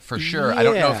it for sure. I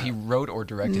don't know if Yeah. he wrote or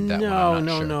directed that one. I'm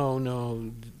not sure.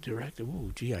 No. Director.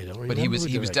 Oh, gee, I don't remember. But he was who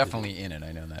he was directed it. definitely in it.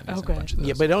 I know that. He's in Okay. a bunch of those.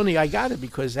 Yeah, but only I got it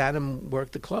because Adam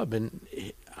worked the club, and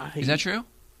Is that true?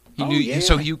 He Oh, knew. yeah.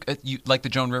 So you like the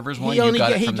Joan Rivers one? He You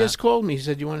got it he from just that? called me. He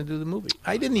said, "You want to do the movie?"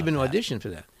 I didn't even audition for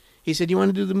that. He said, "You want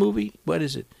to do the movie? What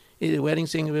is it? The wedding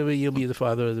singer. You'll be the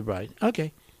father of the bride."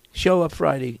 Okay, show up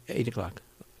Friday, 8:00.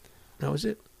 That was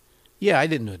it. Yeah, I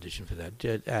didn't audition for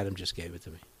that. Adam just gave it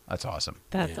to me. That's awesome.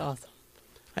 That's Yeah. awesome.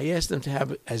 I asked him to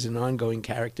have it as an ongoing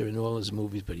character in all his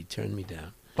movies, but he turned me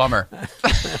down. Bummer.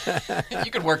 You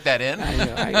could work that in.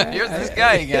 know. Here's this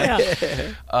guy again.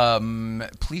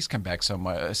 Please come back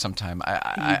sometime.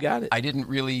 You got it. I didn't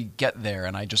really get there,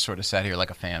 and I just sort of sat here like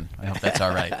a fan. I hope that's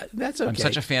all right. That's okay. I'm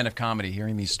such a fan of comedy.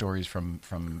 Hearing these stories from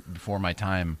before my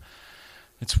time,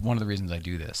 it's one of the reasons I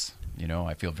do this. You know,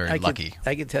 I feel very lucky.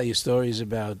 I could tell you stories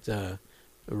about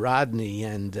Rodney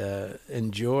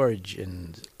and George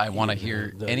and. I want to you know,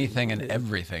 hear anything and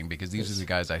everything because these are the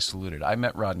guys I saluted. I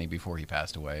met Rodney before he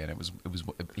passed away, and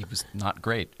he was not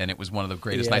great, and it was one of the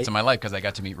greatest Yeah, nights of my life because I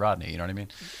got to meet Rodney. You know what I mean?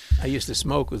 I used to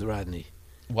smoke with Rodney.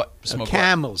 What smoke?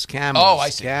 Camels. Oh, I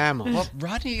see. Camels. Well,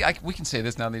 Rodney, we can say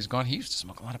this now that he's gone. He used to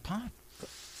smoke a lot of pot.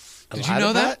 A Did lot you know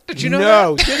of that? pot? Did you know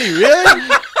No, that? did he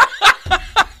really?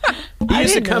 He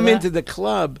used to didn't know come that. into the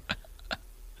club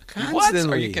Constantly.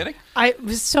 What? Are you kidding? I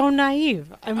was so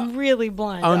naive. I'm really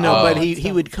blind. Oh no, Oh. but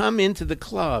he would come into the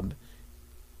club,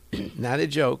 not a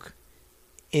joke,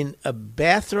 in a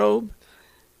bathrobe,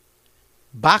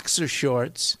 boxer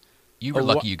shorts, You were A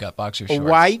lucky wh- you got boxer a shorts.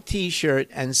 white T-shirt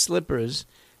and slippers,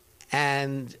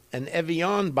 and an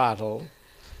Evian bottle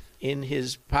in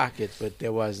his pocket, but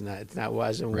there was not. It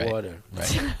wasn't Right. water.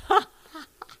 Right.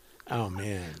 Oh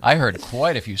man. I heard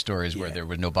quite a few stories where Yeah. there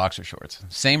were no boxer shorts.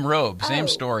 Same robe, same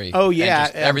story. Oh, and yeah,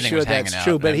 just I'm everything sure was hanging that's out.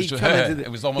 true, And but it was he'd come into the-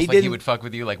 it was almost he like he didn't- would fuck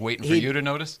with you, like waiting for he'd- you to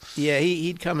notice. Yeah,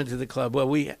 he'd come into the club.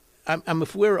 Well,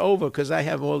 if we're over, because I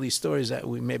have all these stories that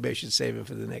maybe I should save it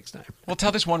for the next time. Well,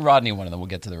 tell this one Rodney one, and then we'll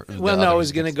get to the. Well, no, I others.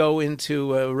 was going to go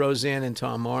into Roseanne and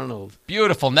Tom Arnold.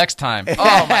 Beautiful. Next time.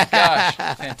 Oh my gosh,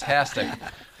 fantastic.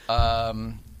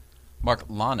 Mark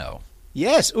Lano.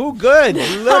 Yes. Ooh, good.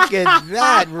 Look at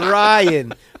that,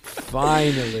 Ryan.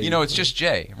 Finally. You know, it's just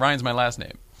Jay. Ryan's my last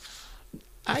name.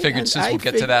 I figured since I we'll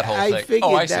get to that whole I thing. figured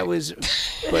Oh, I that see. was,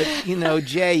 but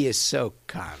Jay is so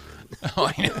common.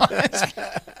 Oh, I know.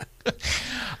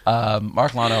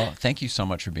 Mark Lano, thank you so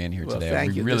much for being here Well, today.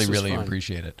 thank We you. really, This was really fun.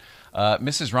 appreciate it.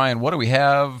 Mrs. Ryan, what do we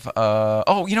have?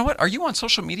 Oh, you know what? Are you on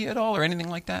social media at all or anything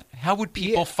like that? How would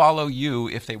people Yeah. follow you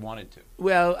if they wanted to?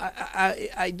 Well,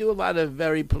 I do a lot of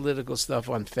very political stuff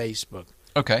on Facebook.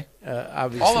 Okay.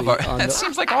 Obviously, All of our. on That the-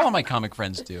 seems like all of my comic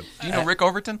friends do. Do you know Rick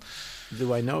Overton?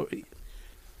 do I know?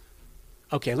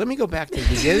 Okay, let me go back to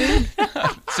the beginning.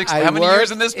 How many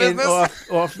years in this business?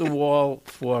 Off the wall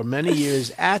for many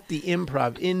years at the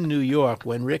Improv in New York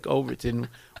when Rick Overton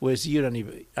was.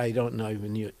 I don't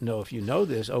even know if you know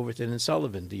this. Overton and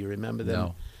Sullivan. Do you remember them?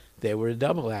 No. They were a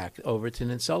double act,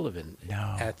 Overton and Sullivan,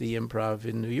 No. at the Improv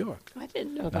in New York. I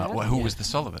didn't know No, that. who was the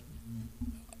Sullivan?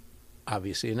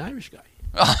 Obviously, an Irish guy.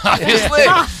 Obviously.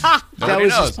 That Nobody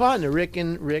was knows. his partner, Rick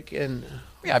and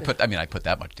Yeah, I put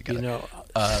that much together.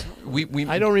 We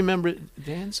I don't remember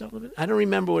Dan Sullivan. I don't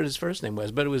remember what his first name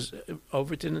was, but it was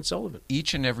Overton and Sullivan.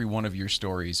 each and every one of your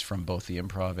stories from both the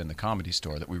Improv and the Comedy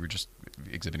Store that we were just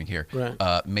exhibiting here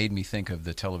Right. made me think of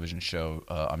the television show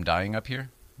I'm Dying Up Here.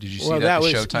 Did you see Well, that?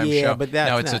 that The was- Showtime yeah, show. but that's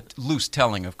now it's not- a loose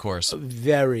telling, of course.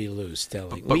 Very loose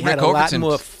telling. But We had Rick a lot Overton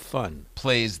more fun.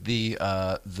 Plays the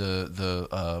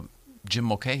Jim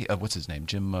Mulcahy. What's his name?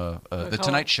 The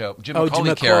Tonight Show. Jim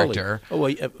Macaulay character. Oh,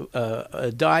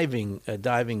 a diving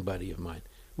buddy of mine.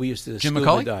 We used to Jim scuba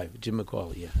Macaulay? dive. Jim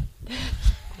Macaulay, yeah.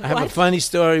 I have a funny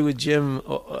story with Jim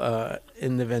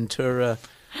in the Ventura.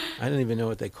 I don't even know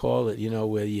what they call it.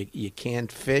 Where you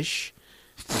can't fish.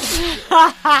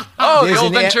 Oh, There's the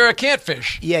old an air- Ventura can't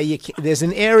fish. Yeah, there's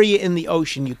an area in the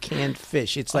ocean you can't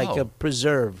fish. It's like Oh. a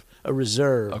reserve.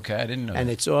 Okay, I didn't know. And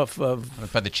that. it's off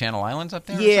of By the Channel Islands up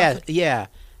there. or yeah, something? yeah.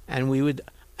 And we would.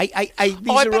 These Oh, I are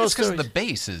bet all it's because of stories. the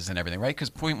bases and everything, right?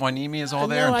 Because Point Wanimi is all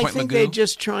there, No, and I Point think Magoo. they're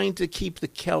just trying to keep the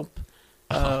kelp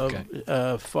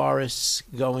okay. forests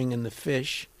going and the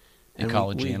fish.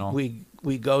 Ecology we, and all.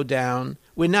 We go down.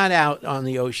 We're not out on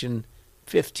the ocean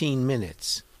 15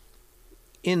 minutes.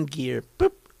 In gear,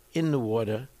 boop, in the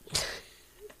water.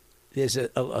 There's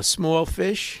a small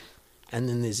fish, and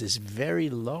then there's this very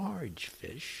large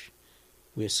fish.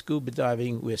 We're scuba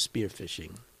diving, we're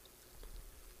spearfishing.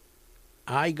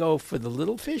 I go for the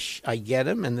little fish, I get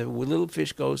him, and the little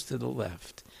fish goes to the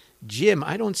left. Jim,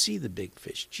 I don't see the big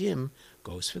fish. Jim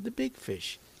goes for the big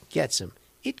fish, gets him.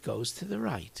 It goes to the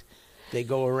right. They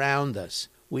go around us.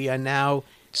 We are now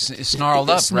Snarled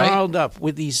up, right? snarled up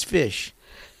with these fish.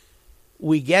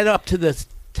 We get up to the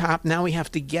top. Now we have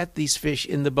to get these fish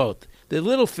in the boat. The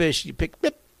little fish, you pick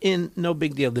in, no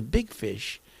big deal. The big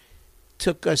fish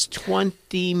took us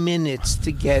 20 minutes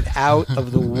to get out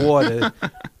of the water.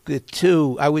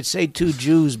 I would say two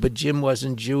Jews, but Jim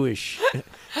wasn't Jewish.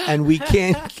 And we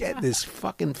can't get this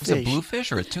fucking Is it a fish.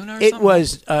 bluefish or a tuna or It something?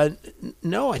 was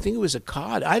no, I think it was a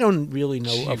cod. I don't really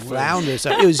know Gee a whiz. flounder.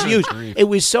 So it was huge. grief. It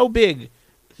was so big.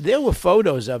 There were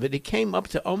photos of it. It came up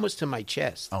to almost to my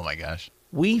chest. Oh my gosh.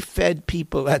 We fed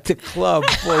people at the club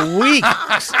for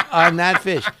weeks on that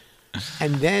fish,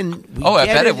 and then we I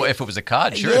get bet it. if it was a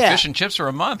cod, sure. Yeah. Fish and chips for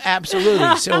a month.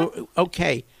 Absolutely. So,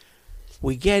 okay,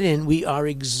 we get in. We are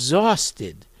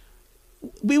exhausted.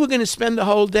 We were going to spend the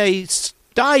whole day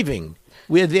diving.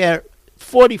 We're there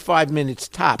 45 minutes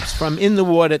tops from in the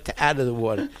water to out of the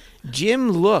water. Jim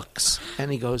looks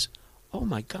and he goes, "Oh,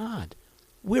 my God,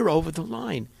 we're over the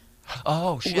line.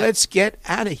 Oh shit. Let's get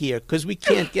out of here because we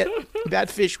can't get – that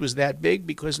fish was that big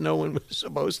because no one was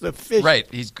supposed to fish. Right.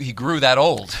 He grew that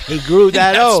old. He grew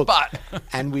that that old. spot.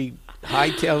 And we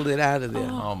hightailed it out of there.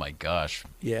 Oh my gosh.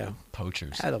 Yeah.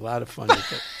 Poachers. Had a lot of fun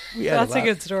with it. We had That's a lot.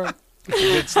 good story. It's a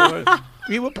good story.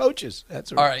 We were poachers.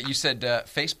 That's All right, you said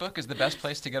Facebook is the best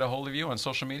place to get a hold of you on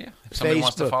social media? If somebody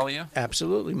wants to Facebook. follow you?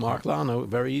 Absolutely. Mark Lano.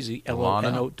 Very easy.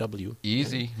 L-O-N-O-W.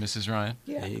 Easy, Mrs. Ryan.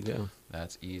 There you go.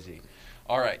 That's easy.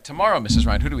 All right, tomorrow, Mrs.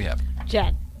 Ryan, who do we have?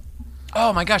 Jen.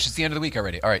 Oh, my gosh, it's the end of the week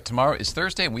already. All right, tomorrow is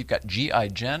Thursday, and we've got G.I.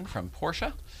 Jen from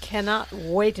Porsche. Cannot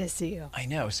wait to see you. I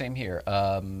know, same here.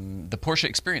 The Porsche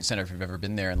Experience Center, if you've ever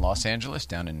been there in Los Angeles,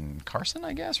 down in Carson,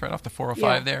 I guess, right off the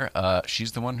 405 there.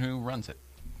 She's the one who runs it,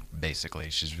 basically.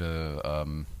 She's,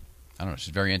 I don't know,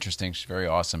 she's very interesting. She's very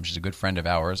awesome. She's a good friend of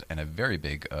ours and a very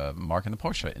big mark in the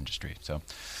Porsche industry. So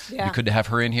Yeah. we could have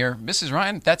her in here. Mrs.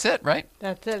 Ryan, that's it, right?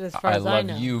 That's it as far as I love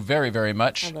know. you very, very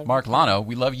much. I love Mark you. Lano,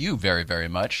 we love you very, very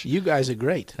much. You guys are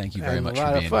great. Thank you very And much a for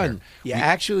lot being of fun. here. You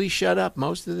actually shut up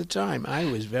most of the time. I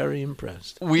was very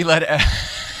impressed. We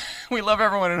we love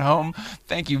everyone at home.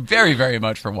 Thank you very, very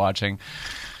much for watching.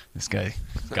 This guy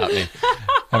got me.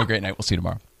 Have a great night. We'll see you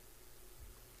tomorrow.